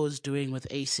KO is doing with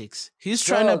Asics. He's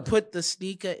trying to put the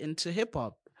sneaker into hip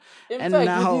hop. In fact,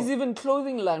 now, with his even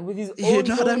clothing line, with his own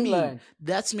clothing line.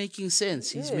 That's making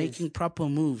sense. He's making proper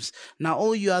moves. Now,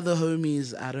 all you other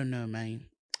homies, I don't know, man.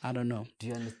 I don't know. Do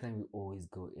you understand? We always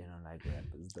go in on like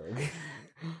rappers, dog.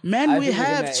 Man, we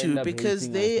have to because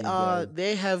they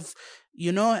have,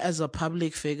 as a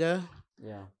public figure,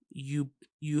 you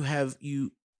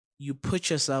put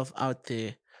yourself out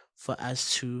there for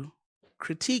us to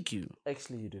critique you.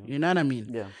 Actually, you do. You know what I mean?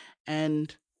 Yeah.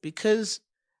 And because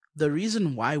the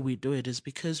reason why we do it is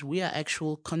because we are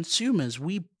actual consumers.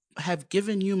 We have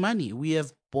given you money. We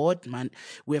have bought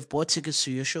We have bought tickets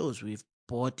to your shows. We've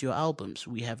bought your albums.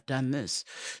 We have done this.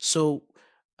 So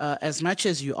as much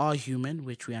as you are human,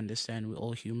 which we understand, we're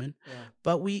all human,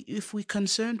 but if we're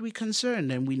concerned,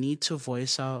 and we need to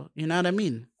voice our, you know what I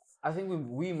mean? I think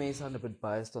we may sound a bit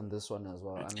biased on this one as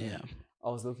well. I mean, I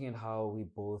was looking at how we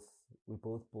both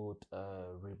bought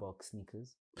Reebok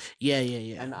sneakers. Yeah.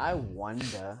 And I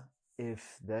wonder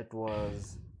if that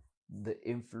was the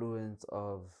influence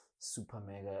of Super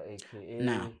Mega, aka.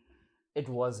 No. It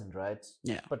wasn't, right?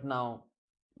 Yeah. But now,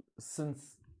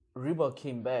 since Reebok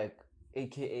came back,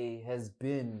 aka has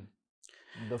been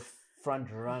the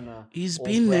front runner. He's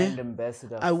been brand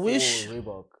ambassador. I wish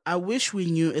Reebok. I wish we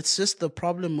knew. It's just the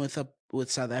problem with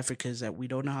South Africa is that we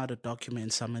don't know how to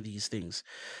document some of these things.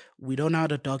 We don't know how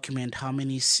to document how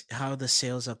the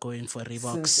sales are going for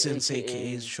Reebok since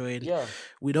AKA is showing. Yeah.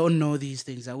 We don't know these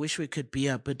things. I wish we could be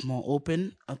a bit more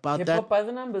open about that. Hip-hop by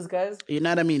the numbers, guys. You know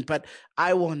what I mean? But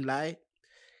I won't lie.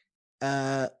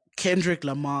 Kendrick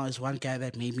Lamar is one guy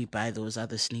that made me buy those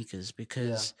other sneakers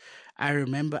because I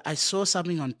remember I saw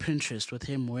something on Pinterest with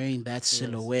him wearing that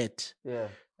silhouette. Yeah.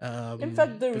 In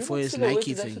fact, the before Reebok his silhouette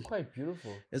Nike is thing. actually quite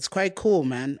beautiful. It's quite cool,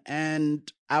 man.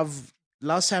 And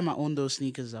last time I owned those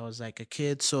sneakers, I was like a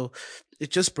kid, so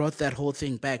it just brought that whole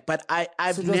thing back. But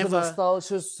I've never. So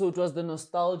it was the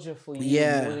nostalgia for you.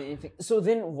 Yeah. More than anything. So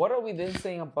then, what are we then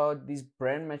saying about these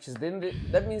brand matches? Then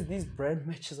that means these brand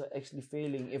matches are actually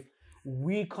failing if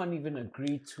we can't even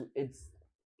agree to it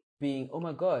being, oh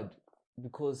my god,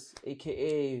 because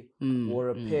AKA wore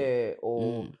a pair,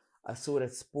 or I saw it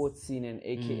at Sports Scene and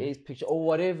AKA's picture, or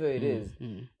whatever it is.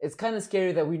 It's kind of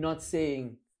scary that we're not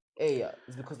saying, hey,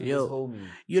 it's because of this homie.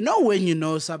 You know when you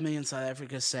know something in South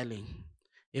Africa is selling,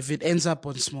 if it ends up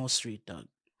on Small Street, dog.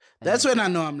 That's when I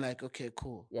know I'm like, okay,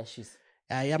 cool. Yeah, she's.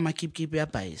 Yeah, ma keep your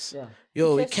pies. Yeah.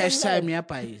 Yo, cash time your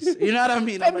pies. You know what I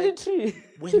mean? Family tree.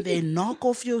 When they knock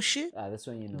off your shit, that's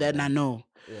when you know. Then I know.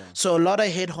 Yeah. So a lot of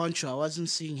Head Honcho, I wasn't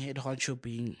seeing Head Honcho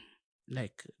being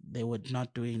like they were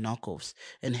not doing knockoffs.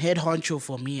 And Head Honcho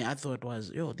for me, I thought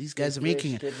was, these guys are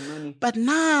making it. But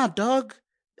nah, dog.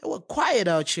 They were quiet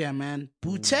out here, man.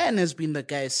 Bhutan has been the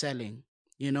guy selling,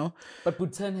 you know? But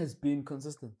Bhutan has been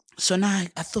consistent. So now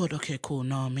I thought, okay, cool.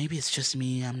 No, maybe it's just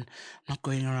me. I'm not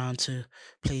going around to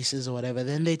places or whatever.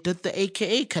 Then they did the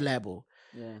AKA collabo.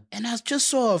 Yeah. And I just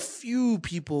saw a few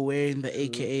people wearing the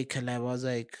AKA collab. I was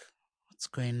like, what's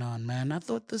going on, man? I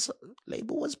thought this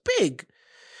label was big.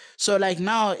 So like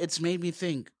now it's made me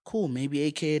think, cool, maybe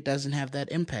AKA doesn't have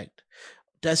that impact.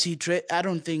 Does he dress? I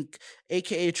don't think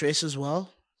AKA dresses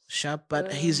well, sharp,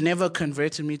 but he's never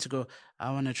converted me to go,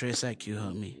 I want to dress like you,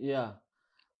 homie. Yeah.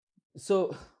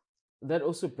 So that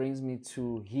also brings me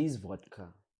to his vodka.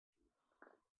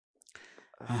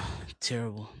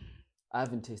 Terrible. I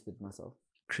haven't tasted it myself.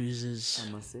 Cruises.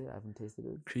 I must say, I haven't tasted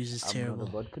it. Cruises I'm terrible. not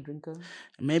a vodka drinker.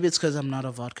 Maybe it's because I'm not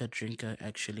a vodka drinker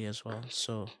actually as well.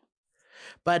 So,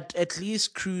 but at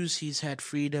least Cruz, he's had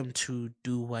freedom to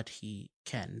do what he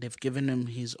can. They've given him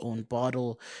his own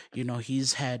bottle. You know,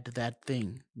 he's had that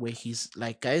thing where he's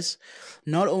like, guys,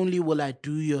 not only will I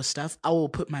do your stuff, I will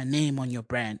put my name on your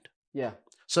brand. Yeah.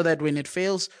 So that when it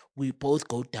fails, we both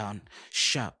go down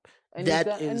sharp. And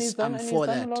he's done a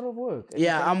that. lot of work.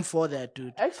 Yeah, I'm for that,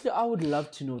 dude. Actually, I would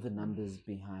love to know the numbers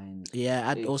behind. Yeah,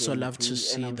 I'd also love to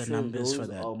see the numbers for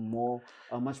that.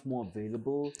 Are much more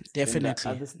available. Definitely, than the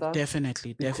other stuff.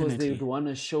 Definitely. Because they would want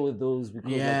to show those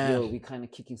because like, yo, we kind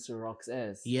of kicking Ciroc's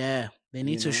ass. Yeah, they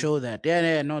need to show that.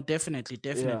 Yeah, no, definitely.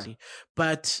 Yeah.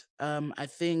 But I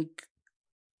think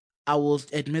I will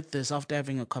admit this after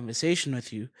having a conversation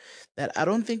with you that I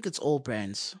don't think it's all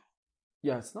brands.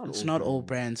 Yeah, it's not. It's not all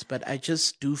brands, but I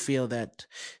just do feel that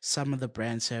some of the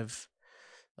brands have,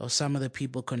 or some of the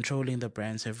people controlling the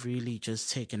brands have really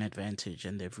just taken advantage,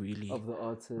 and they've really of the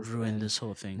artists ruined this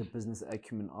whole thing. The business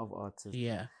acumen of artists.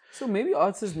 Yeah. So maybe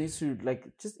artists need to like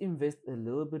just invest a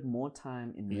little bit more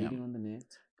time in reading on the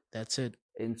net. That's it.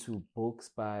 Into books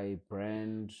by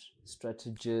brand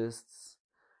strategists,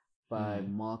 by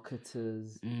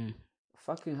marketers.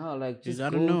 Fucking hell, like just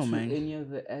go to any of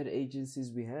the ad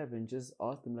agencies we have and just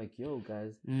ask them like, yo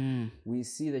guys, we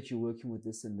see that you're working with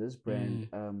this and this brand.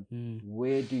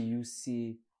 Where do you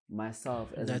see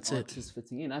myself as an artist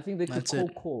fitting in? I think they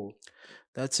could call.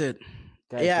 That's it.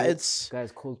 Guys,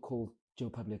 guys call Joe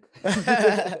Public.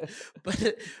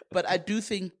 but I do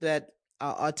think that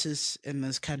our artists in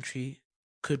this country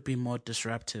could be more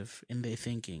disruptive in their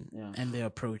thinking and their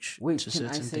approach to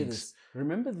certain things. This?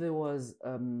 Remember there was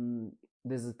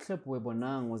there's a clip where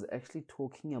Bonang was actually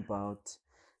talking about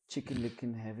Chicken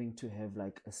Licken having to have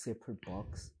like a separate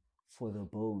box for the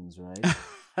bones,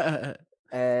 right?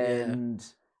 And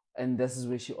this is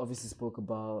where she obviously spoke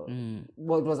about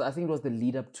I think it was the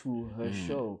lead up to her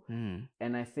show.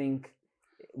 And I think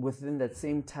within that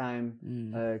same time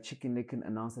Chicken Licken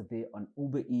announced that they're on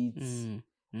Uber Eats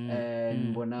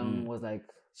and Bonang was like,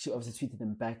 she obviously tweeted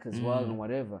them back as well and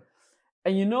whatever.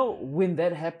 And you know, when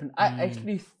that happened, I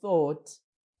actually thought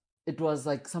it was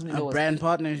like something that was brand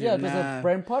partnership. Yeah, it was a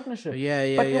brand partnership.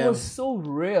 Yeah. But it was so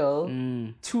real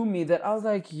to me that I was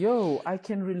like, yo, I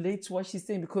can relate to what she's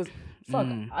saying because fuck,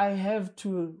 I have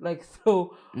to like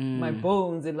throw my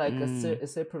bones in like a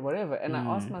separate whatever. And I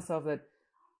asked myself that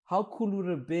how cool would it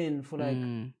have been for like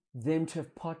them to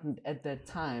have partnered at that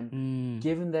time,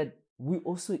 given that we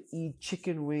also eat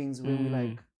chicken wings when we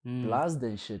like blast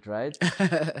and shit, right?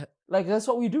 Like that's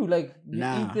what we do. Like you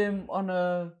eat them on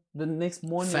the next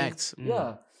morning. Facts.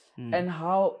 Yeah. And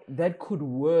how that could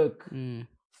work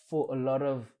for a lot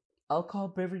of alcohol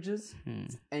beverages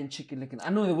and Chicken Licken. I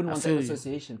know they wouldn't want that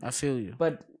association. I feel you.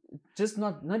 But just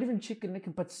not even Chicken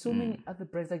Licken, but so many other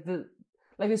brands. Like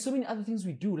there's so many other things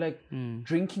we do, like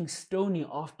drinking Stony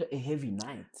after a heavy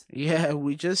night. Yeah,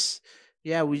 we just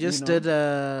did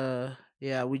a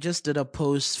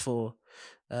post for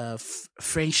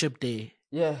Friendship Day.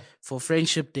 Yeah. For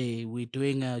Friendship Day, we're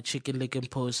doing a Chicken Licken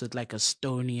post with like a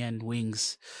Stony and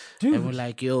wings. Dude. And we're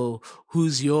like, yo,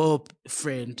 who's your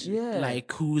friend? Yeah. Like,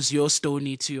 who's your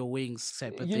Stony to your wings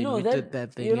type of thing. We did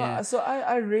that thing, So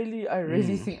I really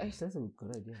think, actually, that's a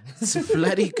good idea. It's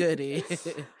bloody good, eh?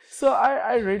 So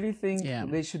I really think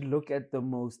they should look at the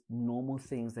most normal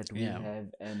things that we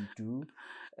have and do.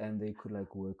 And they could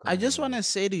like work on I just want to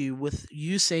say to you, with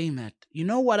you saying that, you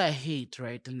know what I hate,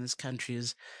 right, in this country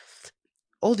is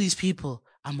all these people,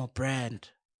 I'm a brand.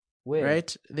 Where?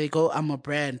 Right? They go, I'm a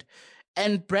brand.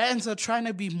 And brands are trying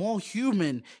to be more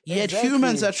human. Yet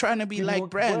humans are trying to be like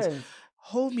brands.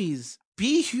 Homies,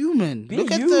 be human.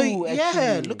 Look at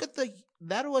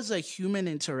that was a human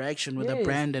interaction with a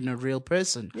brand and a real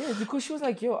person. Yeah, because she was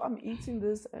like, yo, I'm eating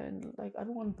this and like I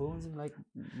don't want bones in like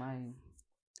my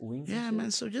wings. Yeah, man,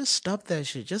 so just stop that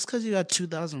shit. Just because you got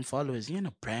 2,000 followers, you ain't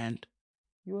a brand.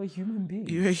 You're a human being.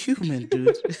 You're a human,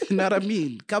 dude. You know what I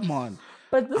mean? Come on.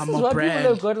 But this I'm is a why people have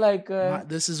brand. got like.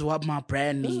 This is what my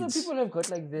brand This is why needs. people have got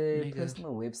like their Nigga.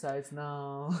 personal websites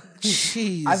now.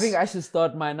 Jeez. I think I should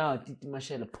start mine now. Titi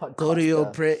Mashele podcast. Go to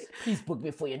your Please book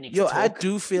me for your next Yo, talk. I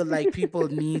do feel like people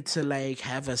need to like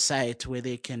have a site where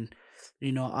they can,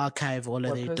 archive all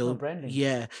of their personal dope branding.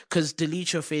 Yeah, because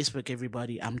delete your Facebook,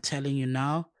 everybody. I'm telling you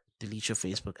now, delete your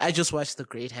Facebook. I just watched The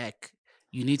Great Hack.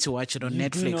 You need to watch it on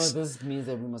Netflix. Do you know this means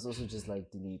that we must also just like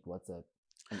delete WhatsApp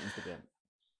and Instagram?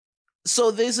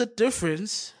 So there's a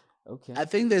difference. Okay. I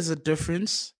think there's a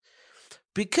difference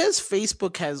because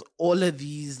Facebook has all of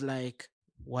these like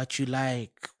what you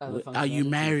like, are you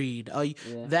married,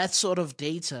 that sort of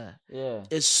data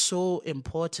is so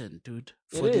important, dude,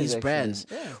 for these brands.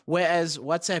 Whereas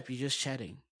WhatsApp, you're just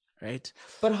chatting, right?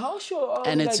 But how sure are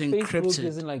and we, it's like, encrypted. Facebook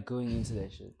isn't like going into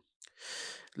that shit?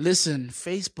 Listen,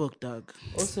 Facebook, dog.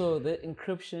 Also, the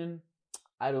encryption,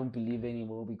 I don't believe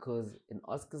anymore, because in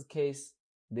Oscar's case,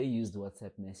 they used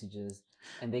WhatsApp messages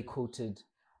and they quoted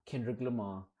Kendrick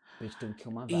Lamar, "Bitch, don't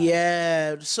kill my vibe."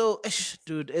 Yeah, so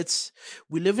dude,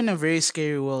 we live in a very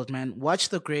scary world, man. Watch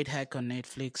The Great Hack on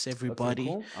Netflix, everybody.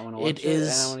 Okay, cool. I want to watch it,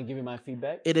 and I want to give you my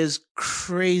feedback. It is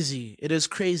crazy. It is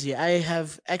crazy. I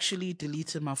have actually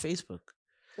deleted my Facebook.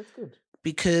 That's good.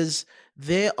 Because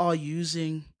they are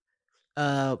using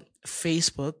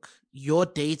Facebook, your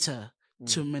data,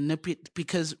 to manipulate,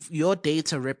 because your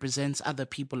data represents other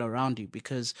people around you,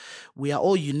 because we are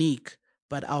all unique,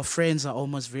 but our friends are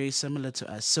almost very similar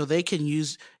to us. So they can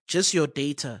use just your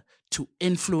data to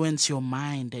influence your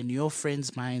mind and your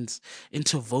friends' minds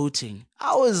into voting.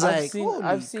 I've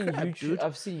seen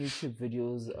YouTube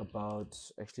videos about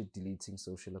actually deleting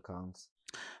social accounts.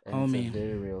 And it's a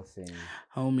very real thing.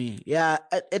 Homie. Yeah,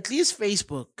 at least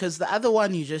Facebook, because the other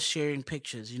one, you're just sharing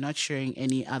pictures. You're not sharing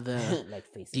any other like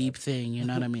deep thing, you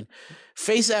know what I mean?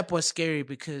 FaceApp was scary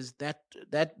because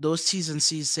those T's and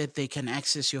C's said they can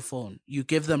access your phone. You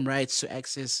give them rights to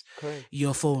access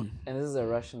your phone. And this is a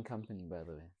Russian company, by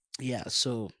the way. Yeah,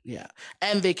 so yeah.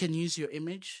 And they can use your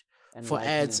image for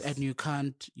ads, and you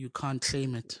can't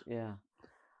claim it. Yeah.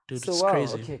 Dude, so, it's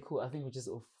crazy. Okay, cool. I think we just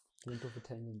went off a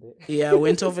tangent there. Yeah,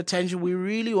 went off a tangent. We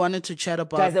really wanted to chat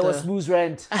about guys. That was Smooth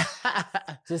Rant.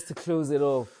 Just to close it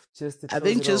off.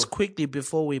 Quickly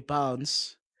before we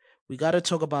bounce, we got to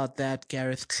talk about that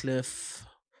Gareth Cliff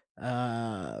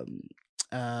podcast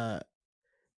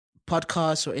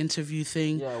or interview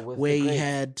thing, where he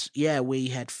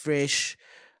had Fresh,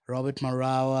 Robert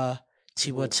Marawa,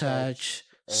 Tibo Touch,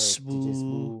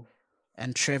 Smooth,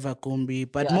 and Trevor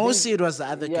Gumbi. But mostly it was the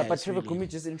other guys. Yeah, but Trevor Gumbi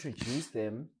just introduced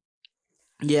them.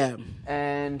 Yeah.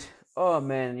 And oh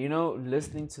man,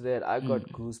 listening to that, I got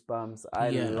goosebumps. I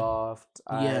laughed.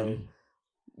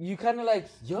 You kind of like,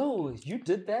 yo, you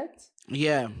did that?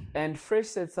 Yeah. And Fresh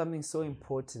said something so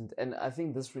important, and I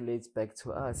think this relates back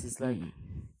to us. He's like,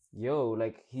 yo,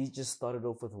 like, he just started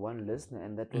off with one listener,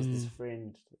 and that was this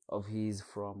friend of his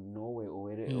from Norway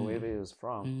or wherever he was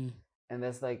from. And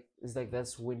that's like,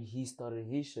 that's when he started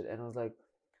his shit. And I was like,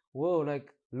 whoa,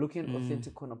 like, looking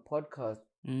authentic on a podcast,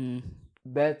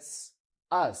 that's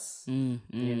us.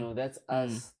 That's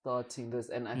us starting this.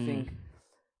 And I think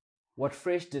what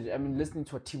Fresh did, I mean, listening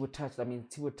to what Tibo Touch,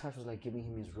 Tibo Touch was like giving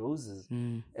him his roses.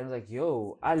 And I was like,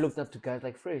 yo, I looked up to guys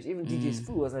like Fresh. Even DJ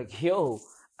Spoo was like, yo,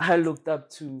 I looked up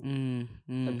to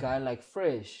a guy like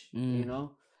Fresh, And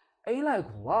you're like,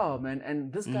 wow, man.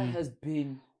 And this guy has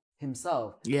been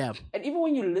himself. Yeah. And even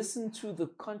when you listen to the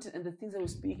content and the things that we're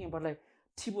speaking about, like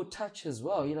Tibo Touch as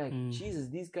well, you're like, Jesus,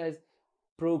 these guys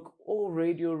broke all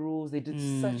radio rules. They did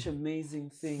such amazing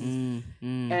things.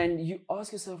 And you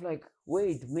ask yourself, like,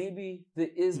 wait, maybe there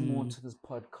is more to this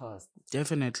podcast.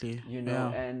 Definitely.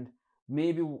 And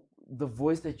maybe the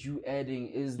voice that you adding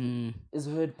is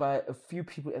heard by a few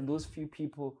people, and those few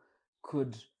people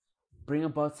could bring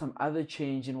about some other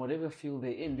change in whatever field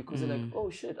they're in, because they're like, oh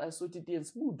shit, I saw Titi and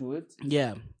Smooth do it.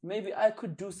 Yeah. Maybe I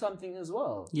could do something as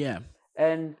well. Yeah.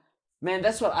 And man,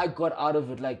 that's what I got out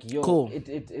of it. Like, yo, cool.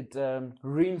 It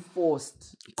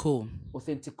reinforced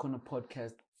Authentic Corner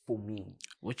podcast for me.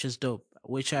 Which is dope.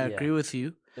 Which I agree with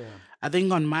you. Yeah. I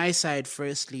think on my side,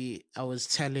 firstly, I was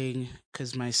telling,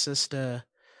 because my sister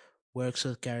works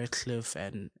with Gareth Cliff,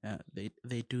 and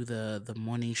they do the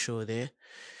morning show there.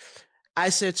 I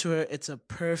said to her, it's a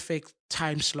perfect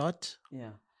time slot.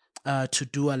 Yeah. To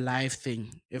do a live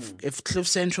thing. If Cliff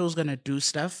Central is gonna do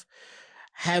stuff,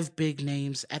 have big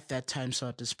names at that time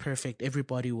slot is perfect.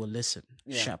 Everybody will listen.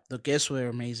 Yeah. Sharp. The guests were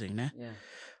amazing, né? Yeah.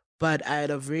 But I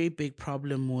had a very big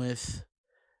problem with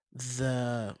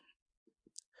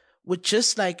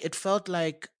just like, it felt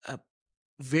like a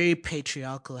very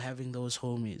patriarchal having those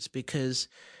homies, because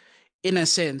in a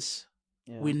sense,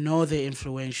 We know they're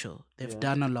influential. They've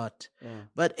done a lot.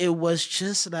 But it was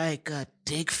just like a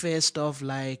dick fest of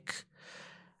like,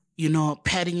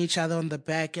 patting each other on the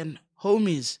back and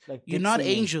homies, like you're not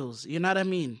angels. You know what I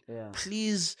mean? Yeah.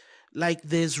 Please, like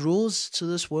there's rules to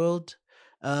this world.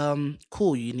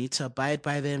 Cool, you need to abide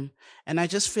by them. And I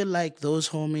just feel like those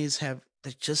homies have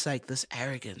just like this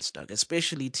arrogance, dog,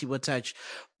 especially Tibo Touch.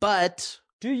 But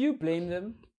do you blame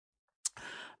them?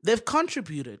 They've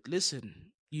contributed.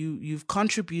 Listen, you've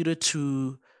contributed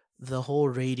to the whole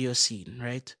radio scene,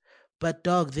 right? But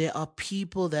dog, there are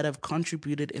people that have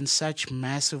contributed in such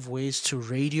massive ways to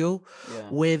radio,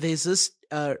 where there's this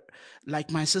like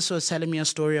my sister was telling me a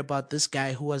story about this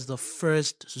guy who was the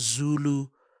first Zulu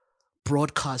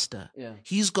broadcaster. Yeah.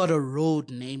 He's got a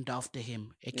road named after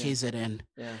him at KZN.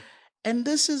 Yeah. And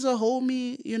this is a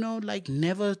homie, like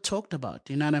never talked about.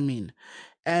 You know what I mean?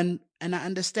 And I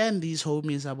understand these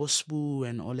homies, Abu Spoo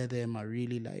and all of them are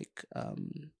really like,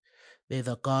 they're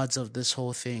the gods of this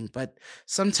whole thing. But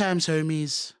sometimes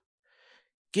homies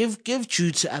give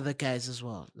due to other guys as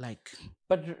well. Like,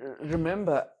 but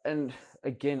remember, and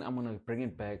again, I'm gonna bring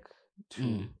it back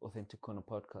to Authentic Corner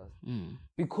podcast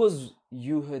because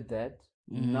you heard that.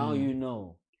 Now you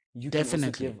know. You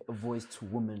definitely can also give a voice to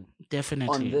women.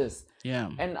 Definitely on this. Yeah.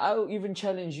 And I'll even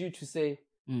challenge you to say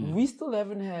we still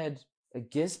haven't had a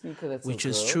guest speaker that's which a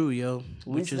girl. Is true, yo.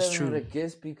 Which is true. We had a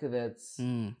guest speaker that's I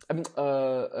mean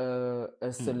a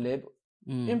celeb.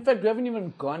 In fact, we haven't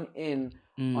even gone in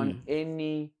on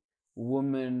any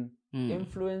woman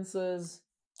influencers,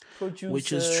 producers.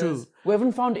 Which is true. We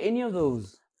haven't found any of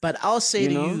those. But I'll say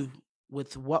to you,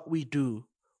 with what we do,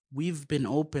 we've been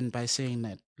open by saying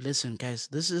that, listen, guys,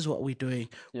 this is what we're doing.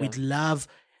 Yeah. We'd love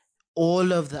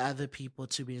all of the other people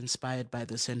to be inspired by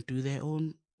this and do their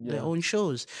own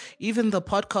shows. Even the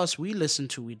podcasts we listen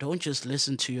to, we don't just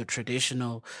listen to your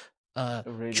traditional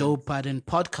Joe Budden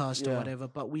podcast or whatever,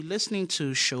 but we're listening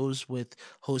to shows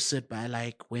hosted by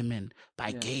like women,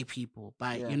 by gay people,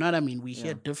 by you know what I mean? We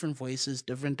hear different voices,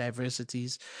 different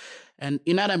diversities, and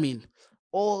you know what I mean?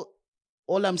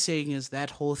 All I'm saying is that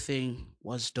whole thing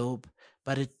was dope,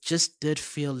 but it just did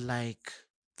feel like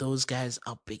those guys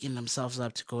are picking themselves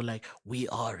up to go like, we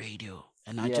are radio.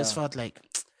 And I just felt like,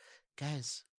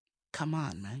 guys, come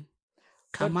on, man.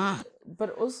 Come on.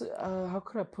 But also, how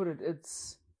could I put it?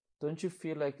 Don't you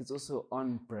feel like it's also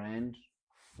on brand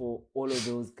for all of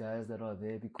those guys that are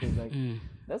there? Because like,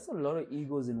 that's a lot of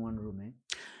egos in one room,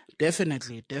 eh?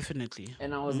 Definitely.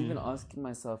 And I was even asking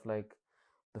myself, like,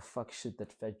 the fuck shit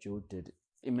that Fat Joe did.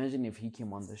 Imagine if he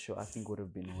came on the show, I think would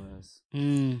have been worse.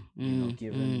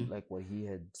 Given like what he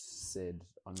had said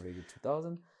on Radio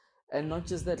 2000. And not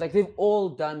just that, like they've all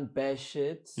done bad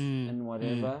shit and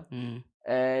whatever.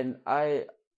 And I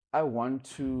want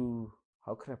to,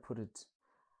 how could I put it?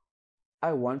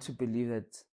 I want to believe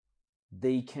that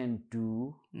they can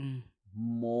do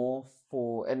more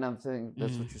for, and I'm saying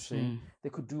that's what you're saying. They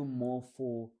could do more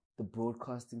for the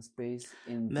broadcasting space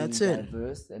in being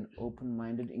diverse and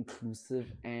open-minded,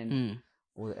 inclusive, and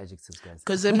all the adjectives, guys.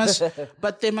 Because they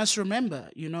must remember,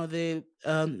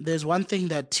 there's one thing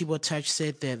that Tibo Touch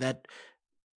said there that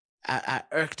I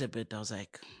irked a bit. I was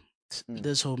like,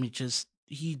 this homie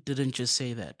he didn't just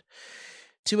say that.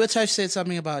 Tibo Touch said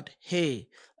something about, hey,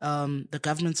 the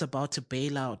government's about to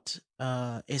bail out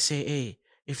SAA.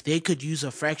 If they could use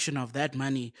a fraction of that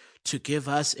money to give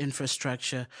us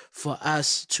infrastructure for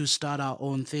us to start our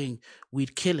own thing,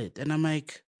 we'd kill it. And I'm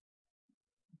like,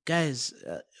 guys,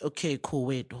 okay, cool.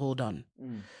 Wait, hold on.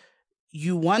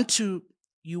 You want to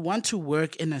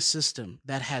work in a system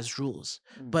that has rules,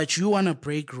 but you want to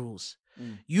break rules.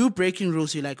 You breaking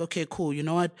rules, you're like, okay, cool. You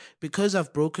know what? Because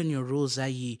I've broken your rules,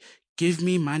 Zayi, give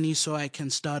me money so I can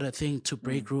start a thing to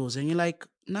break rules. And you're like,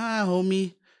 nah,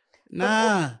 homie,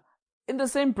 nah. But in the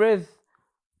same breath,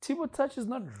 Tibo Touch is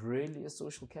not really a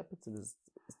social capitalist.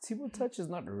 Tibo Touch is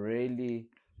not really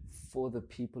for the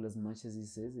people as much as he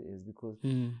says it is, because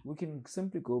we can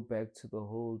simply go back to the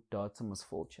whole Data Must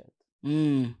Fall chat.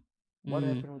 What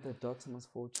happened with that Data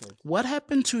Must Fall chat? What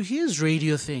happened to his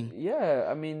radio thing? Yeah,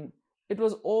 I mean, it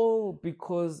was all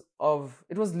because of,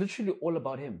 it was literally all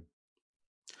about him.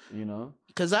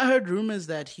 Because I heard rumors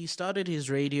that he started his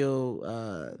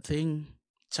radio thing,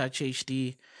 Touch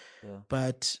HD,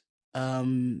 but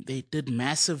they did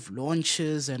massive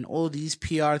launches and all these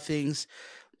PR things,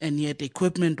 and yet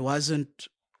equipment wasn't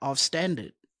of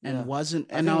standard and wasn't.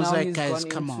 And I was like, guys,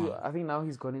 come on. I think now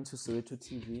he's gone into Soweto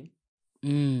TV.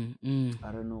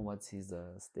 I don't know what's his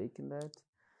stake in that.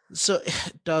 So,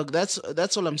 dog, that's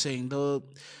all I'm saying. Though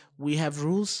we have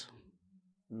rules.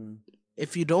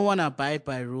 If you don't want to abide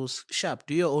by rules, sharp,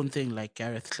 do your own thing like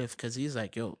Gareth Cliff, because he's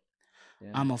like, yo,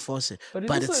 Yeah. I'ma force it. But,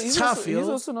 But it's tough, yo. He's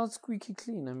also not squeaky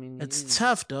clean. I mean, It's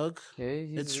tough, dog. Yeah,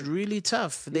 it's really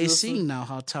tough. They're seeing now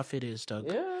how tough it is, dog.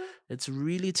 Yeah. It's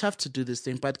really tough to do this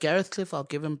thing. But Gareth Cliff, I'll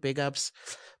give him big ups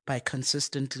by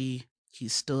consistently,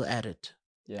 he's still at it.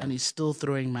 Yeah. And he's still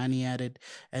throwing money at it.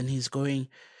 And he's going,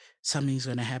 something's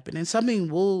going to happen. And something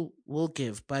will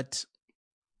give. But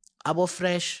Abo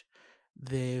Fresh,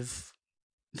 they're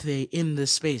in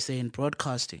this space. They're in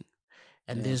broadcasting.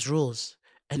 And there's rules.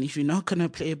 And if you're not going to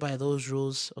play by those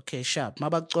rules, okay, sharp.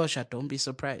 Mabakosha, don't be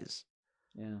surprised.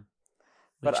 Yeah.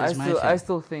 But I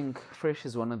still think Fresh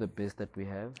is one of the best that we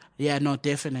have. Yeah, no,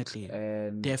 definitely.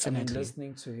 And definitely. I mean,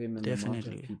 listening to him and the amount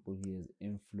of people he has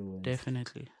influenced.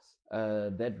 Definitely.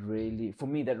 That really, for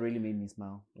me, that really made me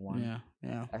smile. One.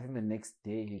 Yeah. I think the next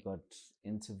day he got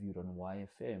interviewed on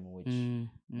YFM, which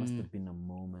must have been a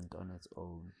moment on its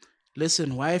own.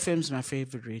 Listen, YFM's my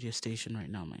favorite radio station right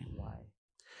now, man. Why?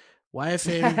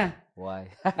 YFM. Why?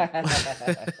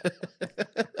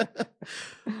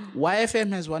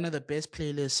 YFM has one of the best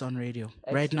playlists on radio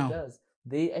right now. Does.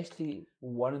 They actually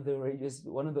one of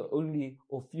the only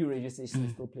or few radio stations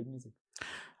that still play music.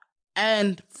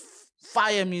 And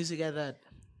fire music at that.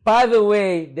 By the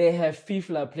way, they have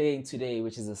FIFA playing today,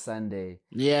 which is a Sunday.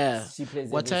 Yeah. She plays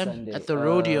what time? Sunday. At the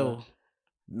rodeo.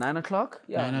 9 o'clock?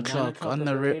 Yeah. 9 o'clock on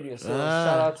the radio. So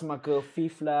shout out to my girl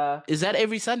FIFA. Is that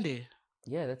every Sunday?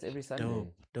 Yeah, that's every Sunday.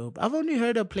 Dope. I've only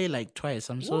heard her play like twice.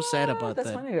 I'm so sad about that.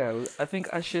 That's funny, girl. I think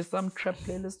I share some trap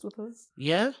playlist with her.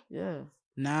 Yeah? Yeah.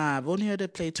 Nah, I've only heard her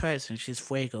play twice and she's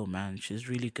fuego, man. She's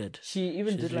really good. She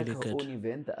even did like her own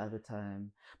event the other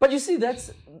time. But you see,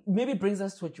 that's maybe brings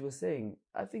us to what you were saying.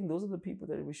 I think those are the people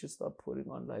that we should start putting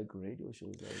on like radio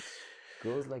shows, like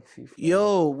girls like FIFA.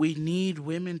 Yo, we need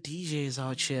women DJs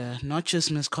out here, not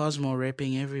just Miss Cosmo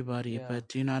rapping everybody,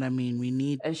 but you know what I mean. We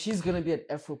need, and she's gonna be at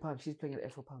Afropunk. She's playing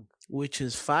at Afropunk, which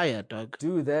is fire, dog.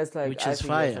 Dude, that's like that's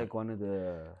like one of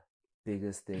the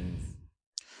biggest things.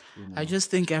 You know. I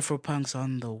just think Afropunk's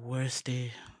on the worst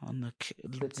day, on the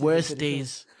worst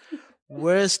days.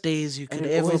 Worst days you could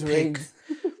ever pick.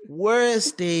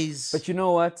 Worst days. But you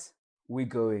know what? We're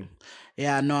going.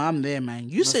 Yeah, no, I'm there, man.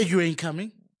 You said you ain't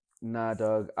coming. Nah,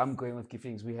 dog. I'm going with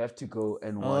Giftings. We have to go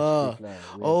and watch.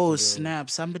 Oh, snap.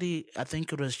 Somebody, I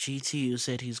think it was GT who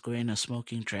said he's going to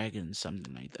Smoking Dragons,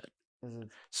 something like that.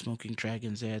 Smoking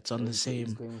Dragons, yeah. It's on the same.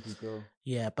 He's going with his girl.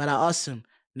 Yeah, but I asked him,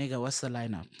 nigga, what's the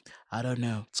lineup? I don't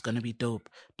know. It's going to be dope.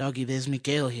 Doggy, there's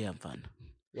Miguel here, fun.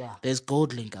 Yeah. There's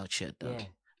Gold Link out here, dog. Yeah.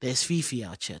 There's Fifi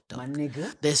out here, dog. My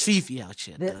nigga. There's Fifi out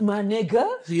here, dog. My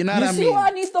nigga. You know what I mean? You see why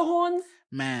I need the horns?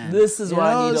 Man. This is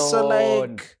why I need the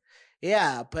horn. Like,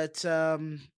 yeah, but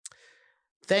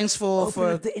thanks for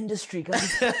the industry,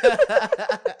 guys.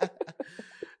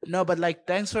 No, but like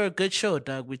thanks for a good show,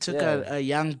 Doug. We took a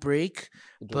young break,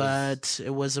 but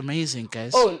it was amazing,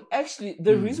 guys. Oh, actually,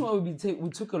 the reason why we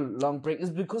took a long break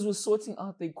is because we're sorting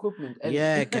out the equipment. And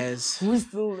yeah, guys, we're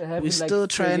still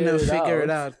trying to figure it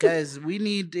out, guys. We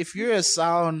need, if you're a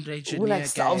sound engineer, we're like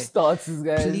self-starters,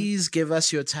 guys. Please give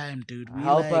us your time, dude.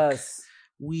 Help us.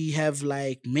 We have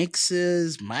like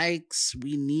mixes, mics.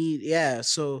 We need,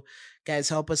 so guys,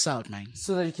 help us out, man.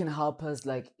 So that you can help us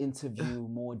like interview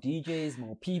more DJs,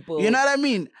 more people. You know what I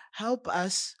mean? Help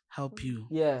us help you.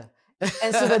 Yeah.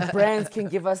 And so that brands can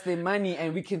give us their money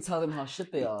and we can tell them how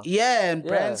shit they are. Yeah, and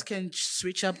brands can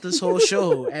switch up this whole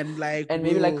show and like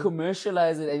maybe like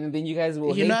commercialize it, and then you guys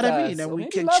will. You know what I mean? And we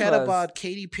can chat us. about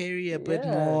Katy Perry a bit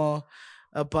more.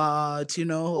 About,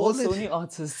 all Sony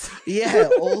artists. Yeah,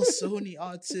 all Sony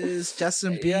artists,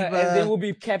 Justin Bieber. Yeah, and they will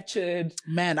be captured.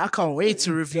 Man, I can't wait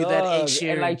to review that Ed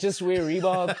Sheeran. And like just wear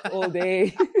Reebok all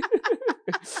day.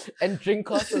 And drink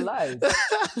Costa Light.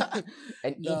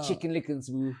 And eat chicken lickens,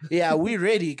 boo. Yeah, we're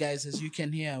ready, guys, as you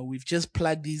can hear. We've just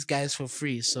plugged these guys for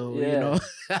free, so, you know.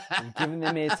 I'm giving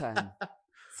them airtime.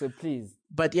 So please.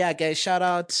 But yeah, guys, shout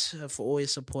out for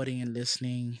always supporting and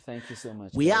listening. Thank you so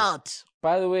much. We guys. out.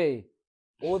 By the way,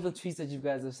 all the tweets that you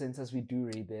guys have sent us, we do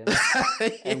read them.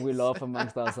 Yes. And we laugh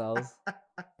amongst ourselves.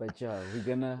 But yeah, we're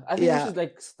gonna, I think we should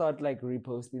like start like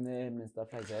reposting them and stuff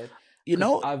like that. You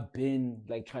know, I've been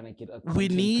like trying to get a we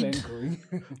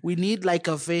need like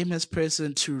a famous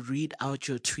person to read out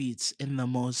your tweets in the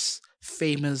most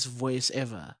famous voice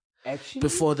ever. Actually,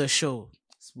 before the show.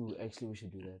 Actually, we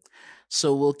should do that.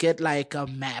 So we'll get like a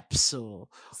map. So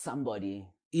somebody,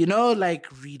 you know, like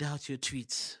read out your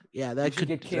tweets. Yeah, that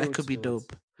could be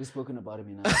dope. We've spoken about him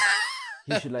enough.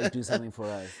 He should like do something for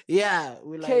us. Yeah,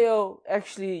 we like KO.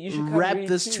 Actually, you should wrap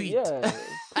this tweet. Yeah,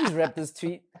 please wrap this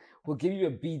tweet. We'll give you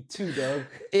a beat too, dog.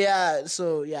 Yeah.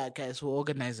 So yeah, guys, we'll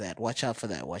organize that. Watch out for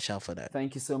that.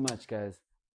 Thank you so much, guys.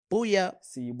 Booyah.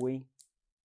 See you, boy.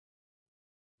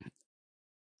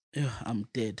 Yeah, I'm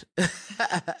dead.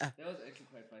 That was actually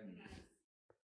quite funny.